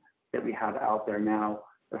configuration that we have out there now.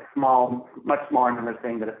 A much smaller number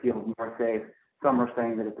saying that it feels more safe. Some are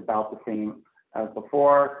saying that it's about the same as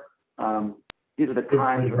before. These are the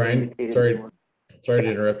times. Hey, Brian, sorry to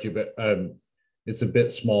interrupt you, but it's a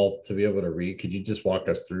bit small to be able to read. Could you just walk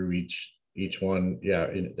us through each one? Yeah,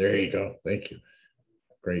 there you go. Thank you.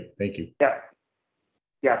 Great, thank you.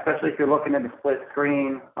 Yeah, especially if you're looking at the split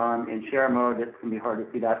screen in share mode, it's gonna be hard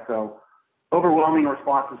to see that. So overwhelming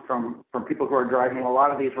responses from people who are driving. A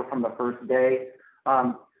lot of these were from the first day.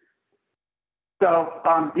 These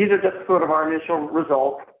are just sort of our initial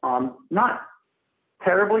results. Not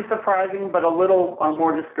terribly surprising, but a little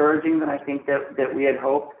more discouraging than I think that we had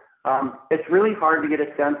hoped. It's really hard to get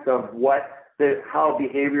a sense of how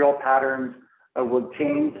behavioral patterns would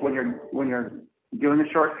change when you're doing a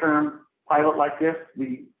short-term pilot like this.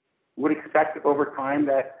 We would expect over time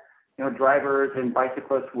that drivers and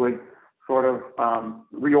bicyclists would sort of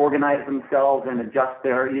reorganize themselves and adjust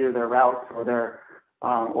either their routes or their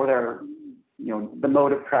the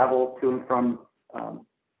mode of travel to and from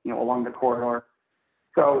along the corridor.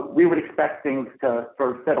 So we would expect things to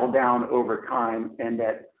sort of settle down over time, and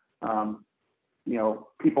that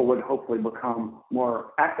people would hopefully become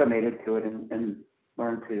more acclimated to it and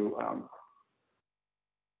learn to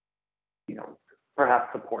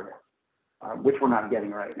perhaps support it, which we're not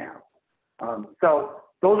getting right now. So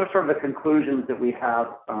those are sort of the conclusions that we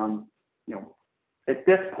have at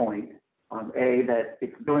this point. That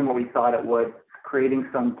it's doing what we thought it would, creating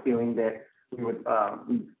some feeling that we would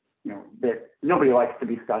that nobody likes to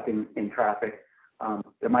be stuck in traffic.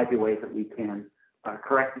 There might be ways that we can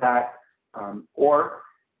correct that, or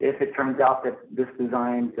if it turns out that this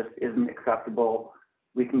design just isn't acceptable,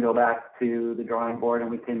 we can go back to the drawing board and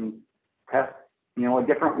we can test a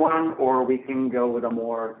different one, or we can go with a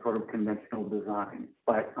more sort of conventional design.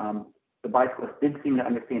 But the bicyclists did seem to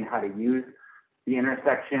understand how to use the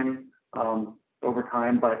intersection over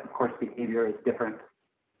time, but of course behavior is different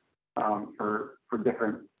for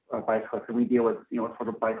different bicyclists, and we deal with sort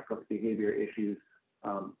of bicyclist behavior issues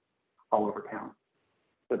all over town,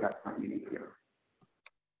 so that's not unique here.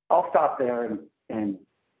 I'll stop there and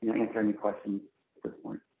answer any questions at this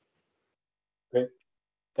point. Great,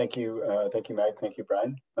 thank you, Mike. Thank you,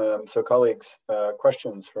 Brian. So colleagues,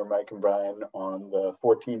 questions for Mike and Brian on the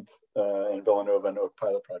 14th and Villanova and Oak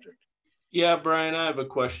pilot project. Yeah, Brian, I have a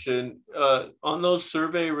question. On those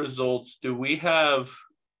survey results, do we have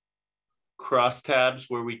crosstabs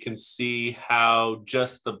where we can see how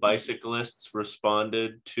just the bicyclists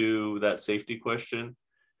responded to that safety question?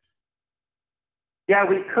 Yeah,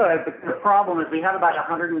 we could, but the problem is we have about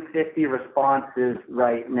 150 responses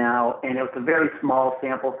right now, and it was a very small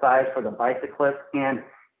sample size for the bicyclists. And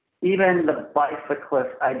even the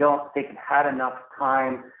bicyclists, I don't think had enough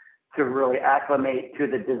time to really acclimate to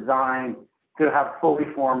the design to have fully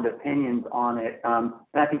formed opinions on it. And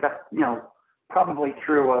I think that's probably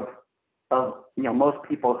true of most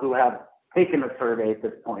people who have taken the survey at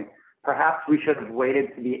this point. Perhaps we should have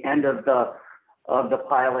waited to the end of the of the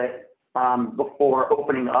pilot before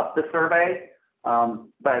opening up the survey,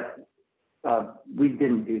 but we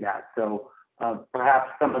didn't do that. So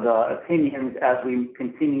perhaps some of the opinions as we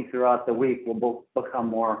continue throughout the week will become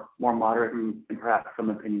more moderate, and perhaps some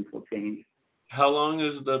opinions will change. How long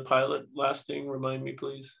is the pilot lasting? Remind me,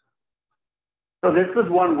 please. So this is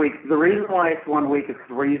 1 week. The reason why it's 1 week is because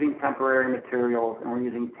we're using temporary materials and we're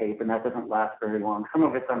using tape, and that doesn't last very long. Some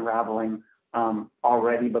of it's unraveling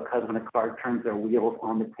already, because when a car turns their wheels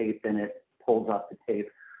on the tape, then it pulls up the tape.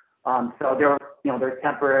 So there's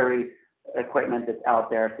temporary equipment that's out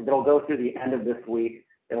there. So they'll go through the end of this week.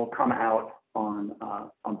 It'll come out on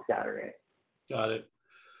Saturday. Got it.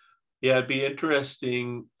 Yeah, it'd be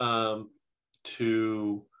interesting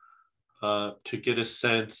to get a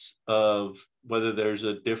sense of whether there's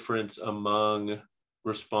a difference among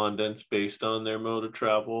respondents based on their mode of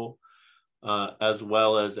travel, as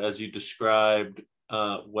well as you described,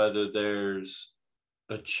 whether there's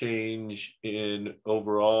a change in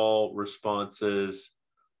overall responses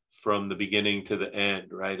from the beginning to the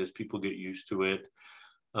end, right? As people get used to it.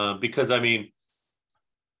 Because I mean,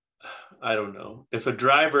 I don't know. If a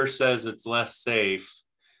driver says it's less safe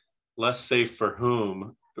for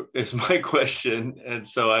whom is my question. And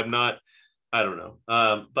so I don't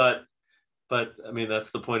know. But I mean,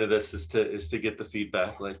 that's the point of this, is to get the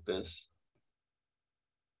feedback like this.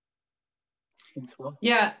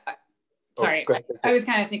 Yeah. Sorry, I was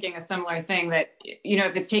kind of thinking a similar thing, that, you know,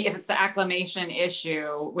 if it's the acclimation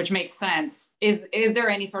issue, which makes sense, is there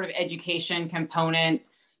any sort of education component,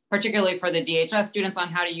 particularly for the DHS students, on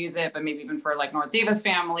how to use it, but maybe even for like North Davis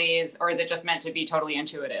families, or is it just meant to be totally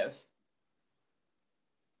intuitive?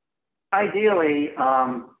 Ideally,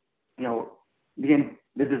 you know,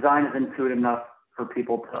 the design is intuitive enough for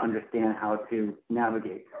people to understand how to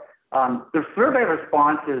navigate. The survey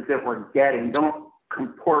responses that we're getting don't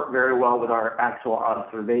comport very well with our actual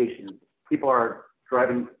observations. People are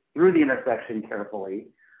driving through the intersection carefully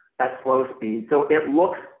at slow speed, so it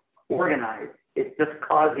looks organized. It's just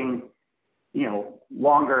causing, you know,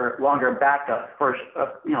 longer backups for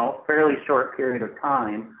a fairly short period of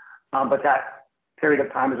time, but that period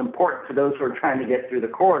of time is important to those who are trying to get through the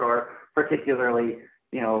corridor, particularly,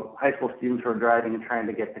 you know, high school students who are driving and trying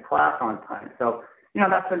to get to class on time. So, you know,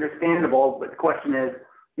 that's understandable, but the question is,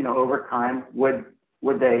 you know, over time, would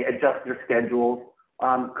they adjust their schedules?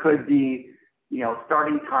 Could the, you know,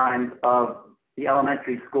 starting times of the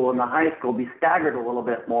elementary school and the high school be staggered a little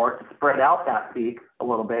bit more to spread out that peak a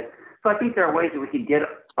little bit? So I think there are ways that we could get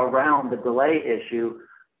around the delay issue,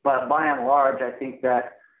 but by and large, I think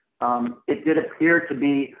that it did appear to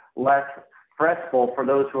be less stressful for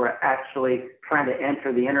those who are actually trying to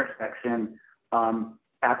enter the intersection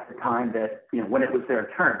at the time that, you know, when it was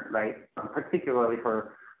their turn, right? Particularly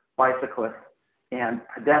for bicyclists and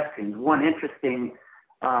pedestrians. One interesting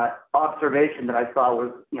observation that I saw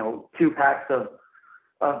was, you know, 2 packs of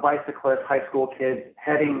bicyclists, high school kids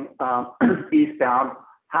heading eastbound.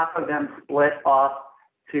 Half of them split off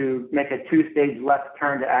to make a 2-stage left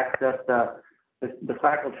turn to access the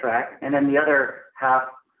cycle track, and then the other half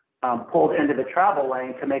pulled into the travel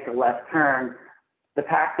lane to make a left turn. The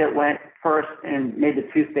pack that went first and made the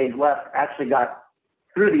 2-stage left actually got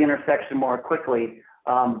through the intersection more quickly,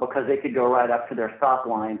 because they could go right up to their stop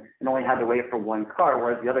line and only had to wait for 1 car,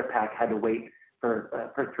 whereas the other pack had to wait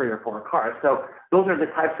for 3 or 4 cars. So those are the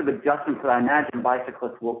types of adjustments that I imagine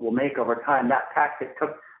bicyclists will make over time. That pack that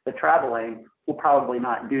took the travel lane will probably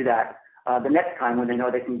not do that the next time when they know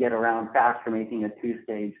they can get around faster, making a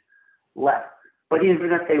 2-stage left. But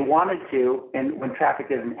even if they wanted to, and when traffic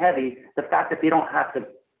isn't heavy, the fact that they don't have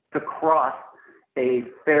to cross a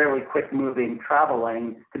fairly quick moving travel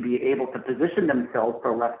lane to be able to position themselves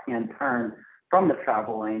for a left-hand turn from the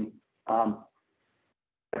travel lane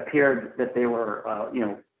appeared that they were,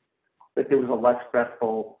 that there was a less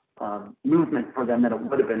stressful movement for them than it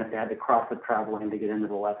would have been if they had to cross the travel lane to get into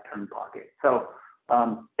the left turn pocket. So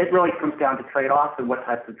it really comes down to trade-offs and what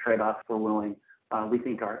types of trade-offs we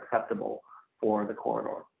think are acceptable for the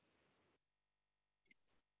corridor.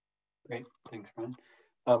 Great, thanks, Brian.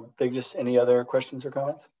 Just any other questions or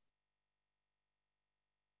comments?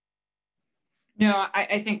 No,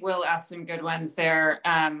 I think Will asked some good ones there.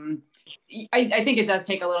 I think it does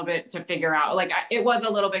take a little bit to figure out, like it was a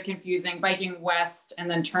little bit confusing biking west and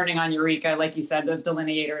then turning on Eureka. Like you said, those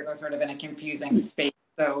delineators are sort of in a confusing space.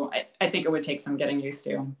 So I think it would take some getting used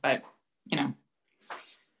to, but you know.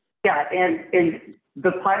 Yeah, and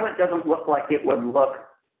the pilot doesn't look like it would look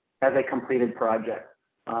as a completed project.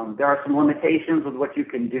 There are some limitations with what you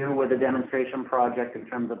can do with a demonstration project in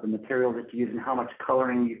terms of the materials that you use and how much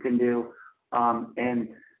coloring you can do. And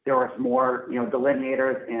there are some more,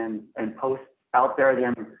 delineators and post out there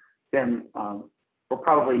than were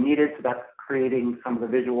probably needed. So that's creating some of the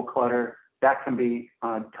visual clutter. That can be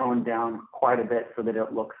toned down quite a bit so that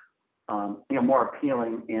it looks more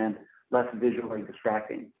appealing and less visually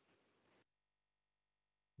distracting.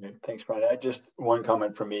 Thanks, Brian. Just one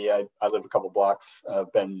comment from me. I live a couple blocks.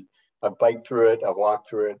 I've biked through it, I've walked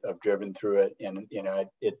through it, I've driven through it, and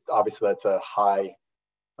it's obviously that's a high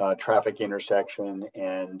traffic intersection,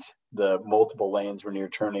 and the multiple lanes when you're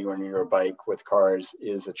turning when you're a bike with cars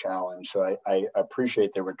is a challenge. So I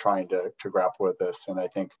appreciate that we're trying to grapple with this, and I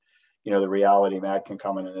think the reality, Matt can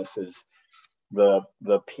comment on this, is the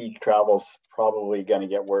peak travel's probably going to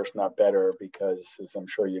get worse, not better, because as I'm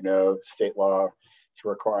sure state law is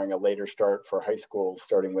requiring a later start for high schools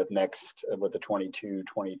starting with the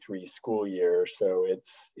 22-23 school year. So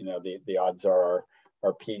it's the odds are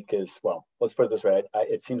our peak is, well, let's put it this way,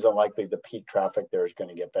 it seems unlikely the peak traffic there is going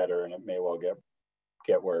to get better, and it may well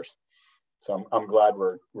get worse. So I'm glad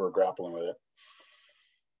we're grappling with it.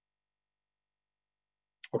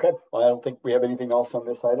 Okay, well, I don't think we have anything else on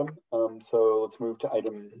this item. So let's move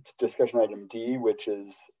to discussion item D, which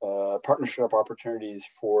is partnership opportunities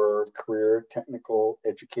for career technical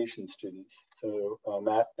education students. So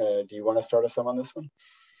Matt, do you want to start us on this one?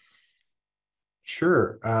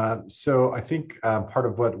 Sure. So I think part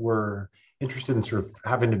of what we're interested in sort of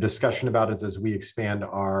having a discussion about is as we expand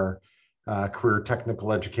our career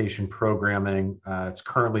technical education programming. It's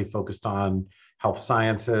currently focused on health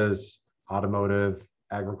sciences, automotive,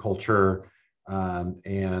 agriculture,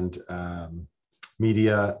 and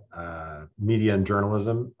media and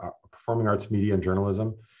journalism, performing arts, media and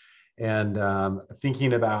journalism, and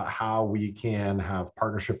thinking about how we can have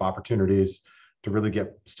partnership opportunities to really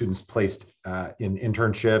get students placed in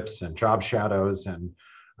internships and job shadows and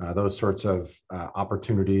those sorts of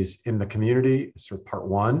opportunities in the community, sort of part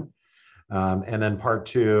one. And then part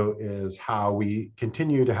two is how we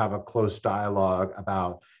continue to have a close dialogue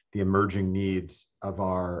about the emerging needs of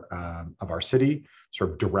our city, sort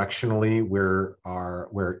of directionally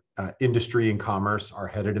where industry and commerce are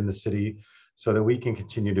headed in the city, so that we can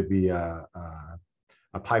continue to be a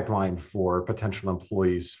pipeline for potential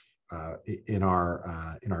employees in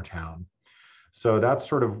our town. So that's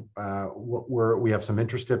sort of what we have some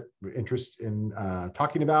interest in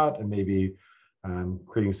talking about, and maybe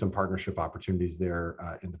creating some partnership opportunities there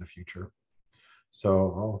into the future. So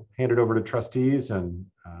I'll hand it over to trustees, and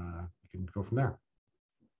we can go from there.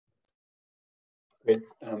 Great,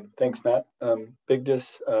 thanks, Matt.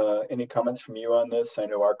 Bigdis, any comments from you on this? I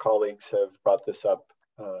know our colleagues have brought this up,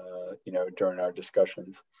 during our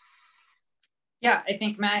discussions. Yeah, I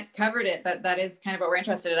think Matt covered it. That is kind of what we're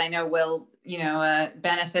interested in. I know Will,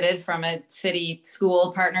 benefited from a city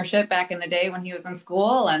school partnership back in the day when he was in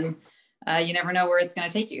school, and you never know where it's going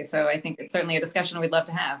to take you. So I think it's certainly a discussion we'd love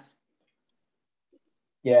to have.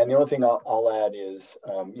 Yeah, and the only thing I'll add is,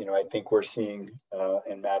 I think we're seeing,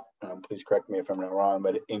 and Matt, please correct me if I'm not wrong,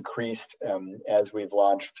 but increased as we've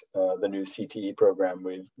launched the new CTE program,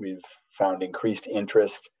 we've found increased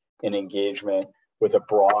interest and engagement with a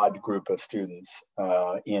broad group of students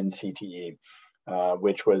in CTE,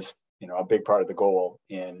 which was a big part of the goal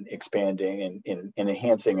in expanding and in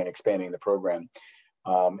enhancing and expanding the program,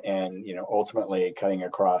 and ultimately cutting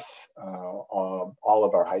across all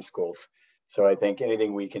of our high schools. So I think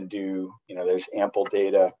anything we can do, there's ample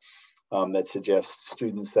data that suggests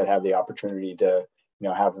students that have the opportunity to,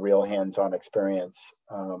 have real hands-on experience,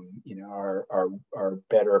 are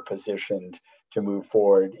better positioned to move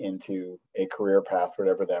forward into a career path,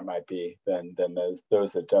 whatever that might be, than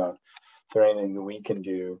those that don't. So anything that we can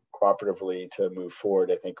do cooperatively to move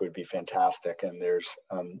forward, I think would be fantastic. And there's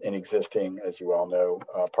an existing, as you all know,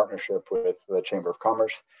 partnership with the Chamber of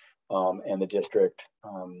Commerce and the district,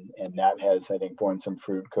 and that has, I think, borne some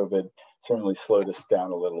fruit. COVID certainly slowed us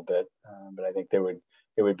down a little bit, but I think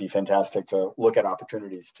it would be fantastic to look at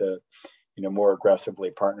opportunities to, more aggressively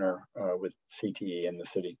partner with CTE in the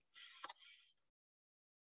city.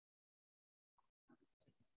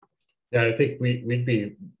 Yeah, I think we'd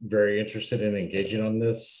be very interested in engaging on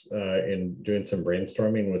this and doing some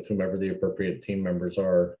brainstorming with whomever the appropriate team members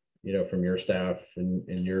are, from your staff and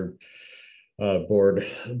your board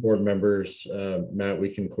members. Matt,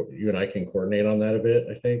 you and I can coordinate on that a bit,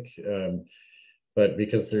 I think. But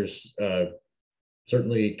because there's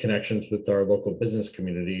certainly connections with our local business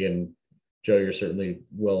community, and Joe, you're certainly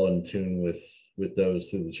well in tune with those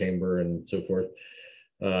through the chamber and so forth.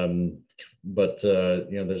 But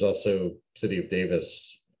there's also City of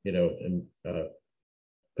Davis, and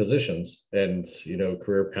positions and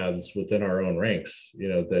career paths within our own ranks,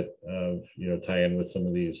 that tie in with some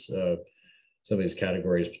of these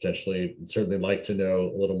categories potentially. I'd certainly like to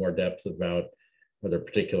know a little more depth about are there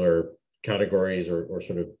particular categories or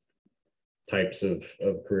sort of types of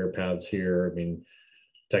career paths here? I mean,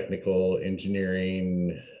 technical,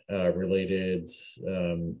 engineering related,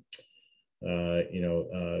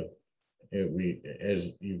 we, as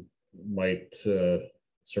you might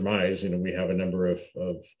surmise, we have a number of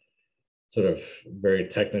sort of very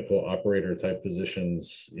technical operator type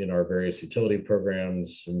positions in our various utility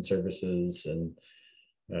programs and services and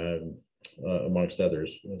amongst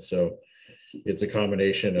others. So it's a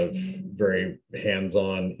combination of very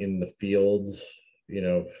hands-on in the field,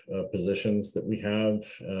 positions that we have,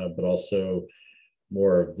 but also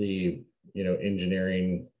more of the,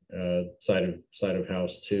 engineering side of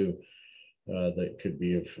house too, that could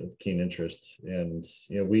be of keen interest. And,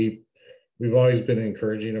 we've always been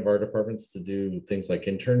encouraging of our departments to do things like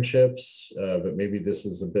internships, but maybe this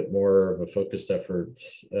is a bit more of a focused effort,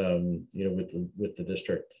 with the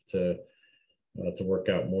district to work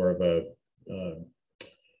out more of a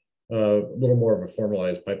little more of a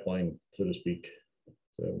formalized pipeline, so to speak.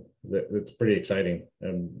 So it's pretty exciting.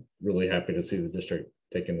 I'm really happy to see the district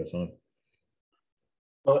taking this on.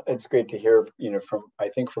 Well, it's great to hear,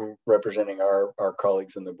 from representing our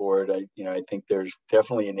colleagues on the board. I think there's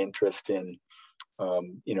definitely an interest in,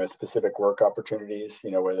 specific work opportunities,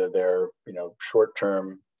 whether they're,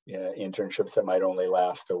 short-term internships that might only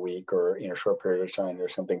last a week or, short period of time, or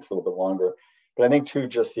something's a little bit longer. But I think too,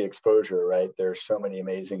 just the exposure, right? There's so many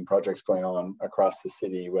amazing projects going on across the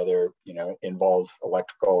city, whether, involves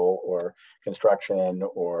electrical or construction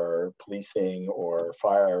or policing or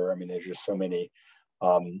fire. I mean, there's just so many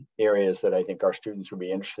areas that I think our students would be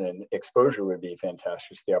interested in. Exposure would be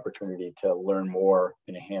fantastic, the opportunity to learn more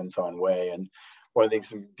in a hands-on way. And one of the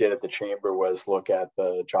things we did at the chamber was look at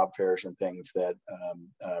the job fairs and things that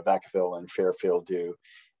Vacaville and Fairfield do.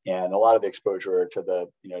 And a lot of the exposure to the,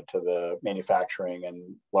 to the manufacturing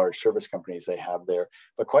and large service companies they have there,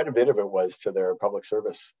 but quite a bit of it was to their public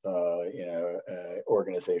service,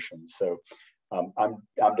 organizations. So I'm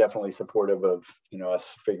definitely supportive of,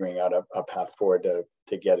 us figuring out a path forward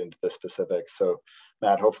to get into the specifics. So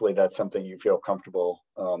Matt, hopefully that's something you feel comfortable,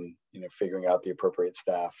 figuring out the appropriate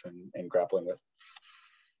staff and grappling with.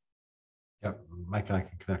 Yep, Mike and I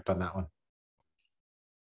can connect on that one.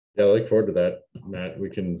 Yeah, I look forward to that, Matt. We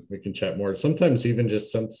can chat more. Sometimes even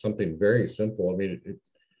just something very simple. I mean,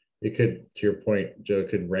 it could, to your point, Joe,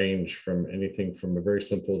 could range from anything from a very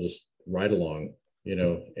simple just ride along,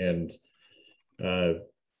 and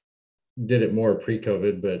did it more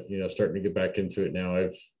pre-COVID, but starting to get back into it now.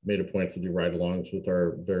 I've made a point to do ride-alongs with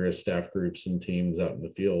our various staff groups and teams out in the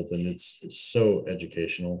field, and it's so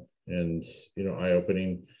educational and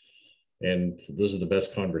eye-opening. And those are the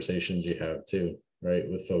best conversations you have too, right,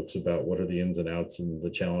 with folks about what are the ins and outs and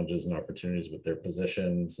the challenges and opportunities with their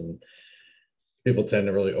positions. And people tend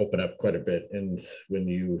to really open up quite a bit. And when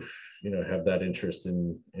you have that interest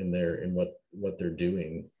in what they're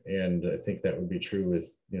doing, and I think that would be true with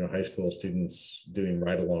high school students doing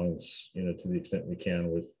ride-alongs, to the extent we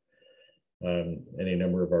can with any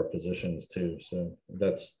number of our positions too. So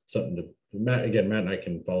that's something to Matt and I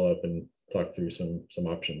can follow up and talk through some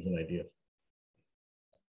options and ideas.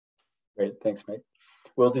 Great, thanks, Mike.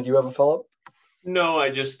 Will, did you have a follow-up? No, I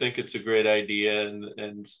just think it's a great idea,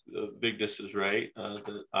 and Vigdis is right.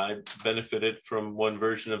 That I benefited from one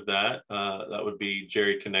version of that. That would be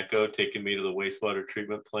Jerry Kaneko taking me to the wastewater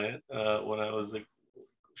treatment plant when I was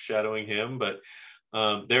shadowing him. But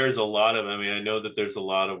there's a lot of, I know that there's a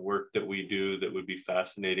lot of work that we do that would be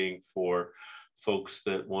fascinating for folks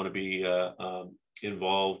that want to be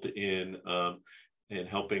involved in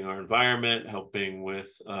helping our environment, helping with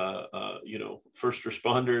first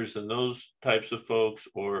responders and those types of folks,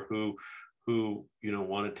 or who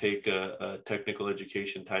want to take a technical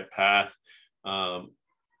education type path,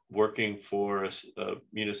 working for a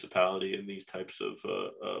municipality in these types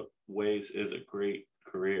of ways is a great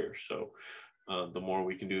career. So the more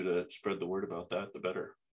we can do to spread the word about that, the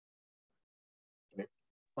better.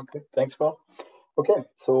 Okay, thanks, Will. Okay,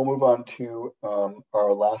 so we'll move on to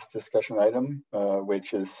our last discussion item,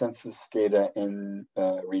 which is census data and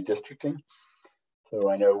redistricting. So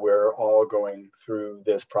I know we're all going through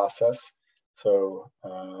this process. So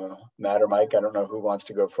Matt or Mike, I don't know who wants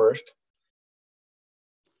to go first.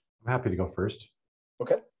 I'm happy to go first.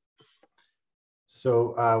 Okay.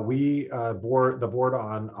 So the board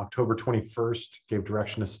on October 21st gave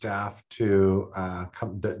direction to staff to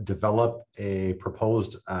develop a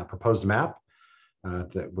proposed map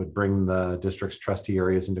that would bring the district's trustee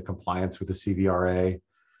areas into compliance with the CVRA.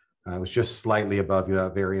 It was just slightly above,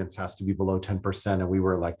 variance has to be below 10%, and we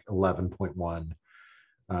were like 11.1.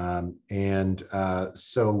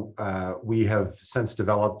 So we have since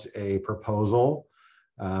developed a proposal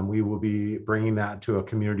We will be bringing that to a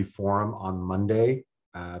community forum on Monday,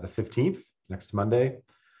 the 15th, next Monday.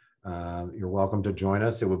 You're welcome to join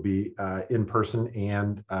us. It will be in person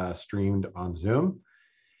and streamed on Zoom.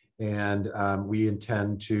 And we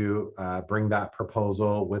intend to bring that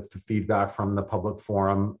proposal with the feedback from the public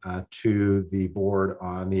forum to the board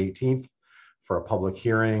on the 18th for a public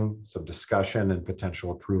hearing, some discussion, and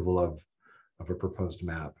potential approval of a proposed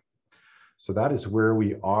map. So that is where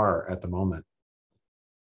we are at the moment.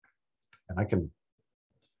 And I can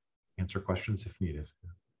answer questions if needed.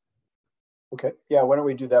 Okay, yeah, why don't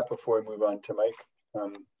we do that before we move on to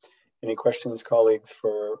Mike? Any questions, colleagues,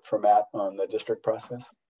 for Matt on the district process?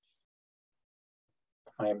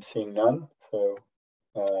 I am seeing none, so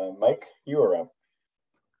Mike, you are up.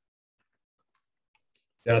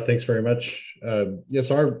 Yeah, thanks very much.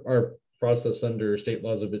 Yes, our process under state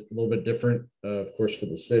law is a little bit different, of course, for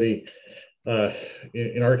the city.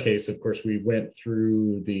 In our case, of course, we went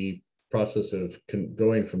through the process of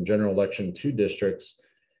going from general election to districts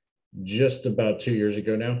just about 2 years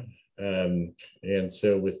ago now. And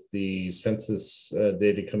so with the census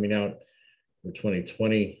data coming out for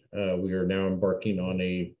 2020, we are now embarking on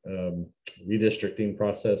a redistricting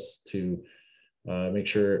process to make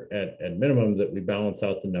sure at minimum that we balance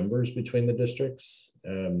out the numbers between the districts.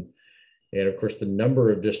 And of course, the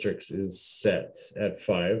number of districts is set at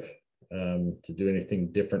 5. To do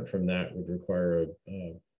anything different from that would require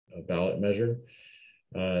a ballot measure.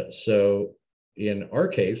 So in our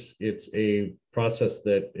case, it's a process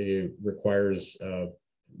that requires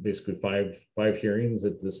basically five hearings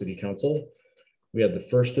at the city council. We had the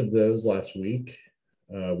first of those last week.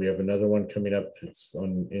 We have another one coming up. It's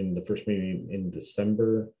in the first meeting in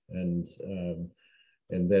December, and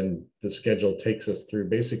then the schedule takes us through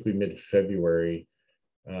basically mid-February,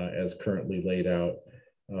 as currently laid out,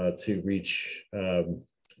 to reach a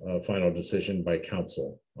final decision by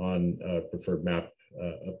council on preferred map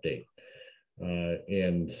update.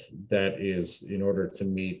 And that is in order to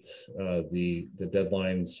meet the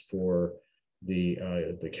deadlines for the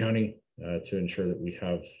county to ensure that we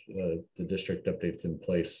have the district updates in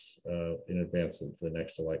place in advance of the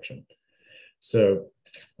next election. So,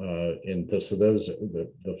 so those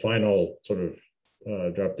the final sort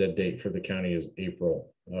of drop dead date for the county is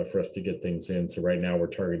April for us to get things in. So right now we're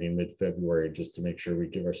targeting mid-February just to make sure we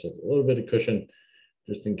give ourselves a little bit of cushion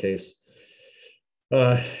just in case.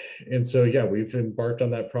 And so, yeah, we've embarked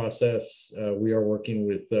on that process. We are working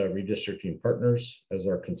with Redistricting Partners as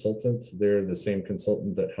our consultants. They're the same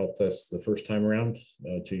consultant that helped us the first time around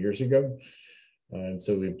 2 years ago. And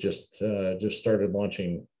so we've just started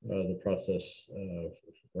launching the process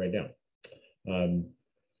right now.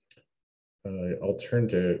 I'll turn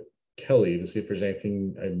to Kelly to see if there's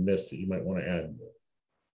anything I missed that you might want to add.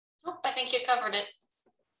 Nope, I think you covered it.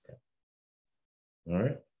 All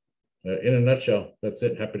right. In a nutshell, that's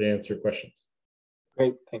it. Happy to answer questions.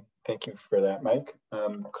 Great. Thank you for that, Mike.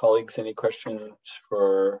 Colleagues, any questions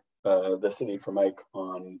for the city for Mike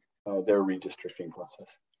on their redistricting process?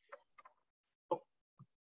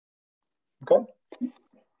 Okay.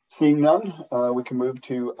 Seeing none, we can move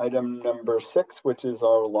to item number 6, which is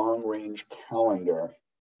our long-range calendar.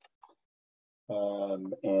 So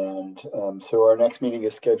our next meeting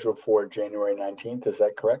is scheduled for January 19th. Is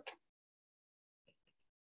that correct?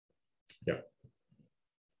 Yeah.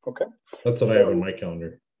 Okay. That's what I have on my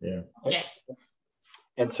calendar. Yeah. Yes.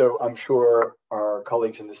 And so I'm sure our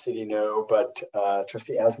colleagues in the city know, but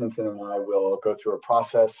Trustee Asmunsen and I will go through a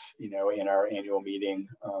process, in our annual meeting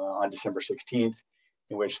on December 16th,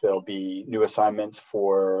 in which there'll be new assignments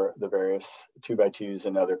for the various 2x2s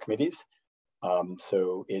and other committees.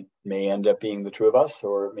 So it may end up being the two of us,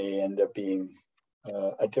 or it may end up being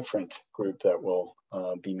a different group that will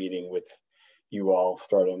be meeting with you all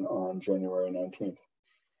starting on January 19th.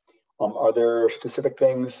 Are there specific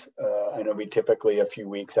things? I know we typically a few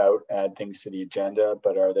weeks out add things to the agenda,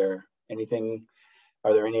 but are there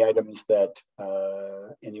any items that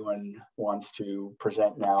anyone wants to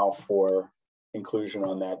present now for inclusion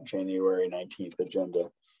on that January 19th agenda?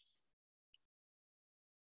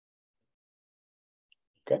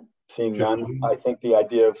 Okay, seeing none, I think the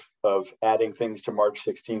idea of adding things to March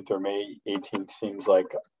 16th or May 18th seems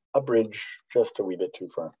like a bridge just a wee bit too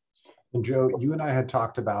far. And Joe, you and I had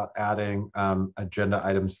talked about adding agenda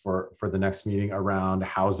items for the next meeting around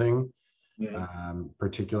housing,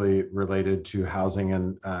 particularly related to housing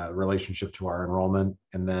and relationship to our enrollment,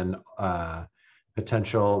 and then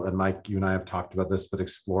potential, and Mike, you and I have talked about this, but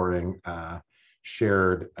exploring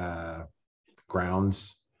shared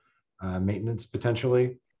grounds maintenance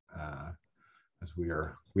potentially, as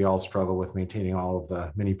we all struggle with maintaining all of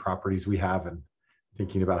the many properties we have and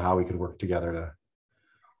thinking about how we could work together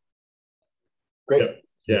Great.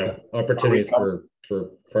 Yeah. Opportunities for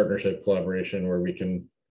partnership collaboration where we can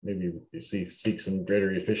maybe seek some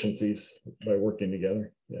greater efficiencies by working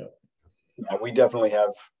together. Yeah. We definitely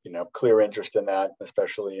have, clear interest in that,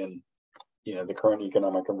 especially in, the current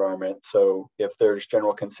economic environment. So if there's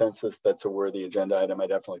general consensus that's a worthy agenda item, I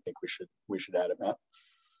definitely think we should add it, Matt.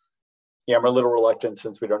 Yeah, I'm a little reluctant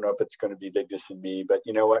since we don't know if it's going to be Vigdis and me, but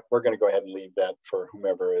you know what? We're going to go ahead and leave that for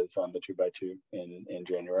whomever is on the 2x2 in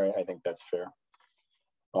January. I think that's fair.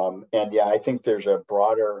 And yeah, I think there's a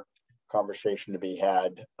broader conversation to be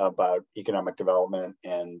had about economic development.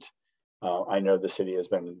 And I know the city has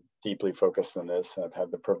been deeply focused on this. I've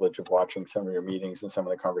had the privilege of watching some of your meetings and some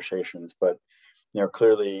of the conversations, but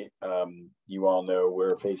clearly you all know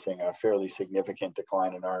we're facing a fairly significant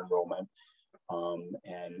decline in our enrollment.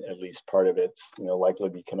 And at least part of it's likely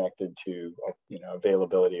be connected to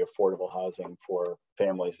availability of affordable housing for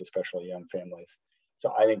families, especially young families.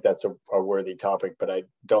 So I think that's a worthy topic, but I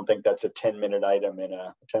don't think that's a 10-minute item in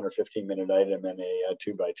a 10 or 15-minute item in a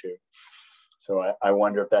 2x2. So I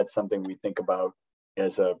wonder if that's something we think about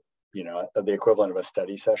as the equivalent of a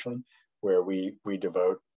study session where we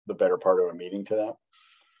devote the better part of a meeting to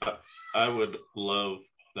that. I would love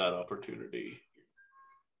that opportunity.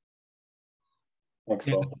 Thanks,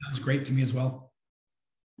 yeah, Will. that sounds great to me as well.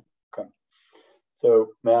 Okay. So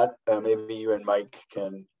Matt, maybe you and Mike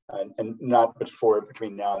can, and not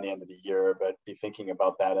between now and the end of the year, but be thinking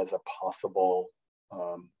about that as a possible,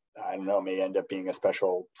 I don't know, may end up being a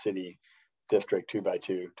special city district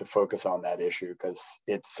 2x2 to focus on that issue, because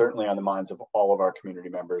it's certainly on the minds of all of our community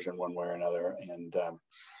members in one way or another. And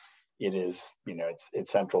it is,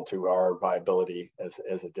 it's central to our viability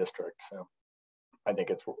as a district. So I think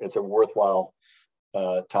it's a worthwhile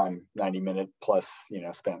time, 90-minute plus,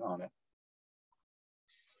 spent on it.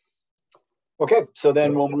 Okay, so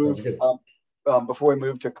then we'll move, before we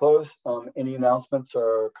move to close, any announcements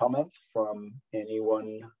or comments from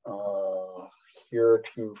anyone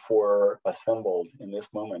heretofore assembled in this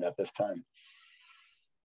moment at this time?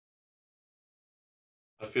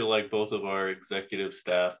 I feel like both of our executive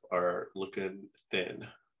staff are looking thin.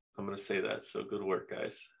 I'm going to say that. So good work,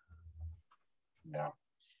 guys. Yeah.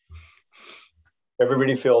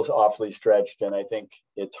 Everybody feels awfully stretched, and I think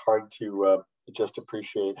it's hard to just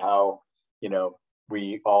appreciate how,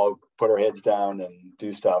 we all put our heads down and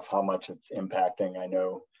do stuff, how much it's impacting. I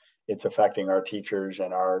know it's affecting our teachers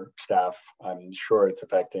and our staff. I'm sure it's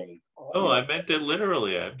affecting. Oh, I meant it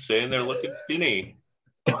literally. I'm saying they're looking skinny.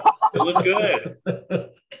 They look good.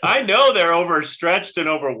 I know they're overstretched and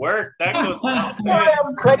overworked. That goes without saying.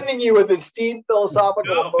 I'm crediting you with this deep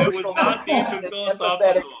philosophical, no, it was not deep and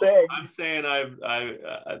philosophical. Thing. I'm saying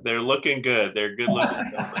they're looking good. They're good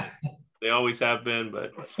looking. They always have been,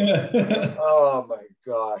 but. Oh my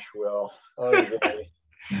gosh, Will. Okay.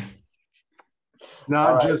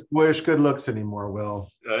 Not just boyish good looks anymore, Will.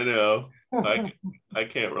 I know. I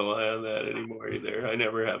can't rely on that anymore either. I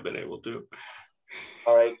never have been able to.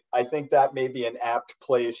 All right. I think that may be an apt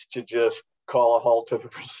place to just call a halt to the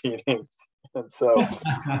proceedings. And so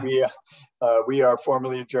we are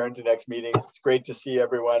formally adjourned to next meeting. It's great to see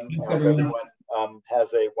everyone. Everyone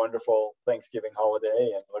has a wonderful Thanksgiving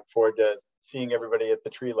holiday, and look forward to seeing everybody at the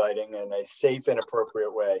tree lighting in a safe and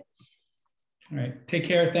appropriate way. All right. Take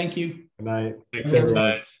care. Thank you. Good night. Thanks,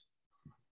 everyone.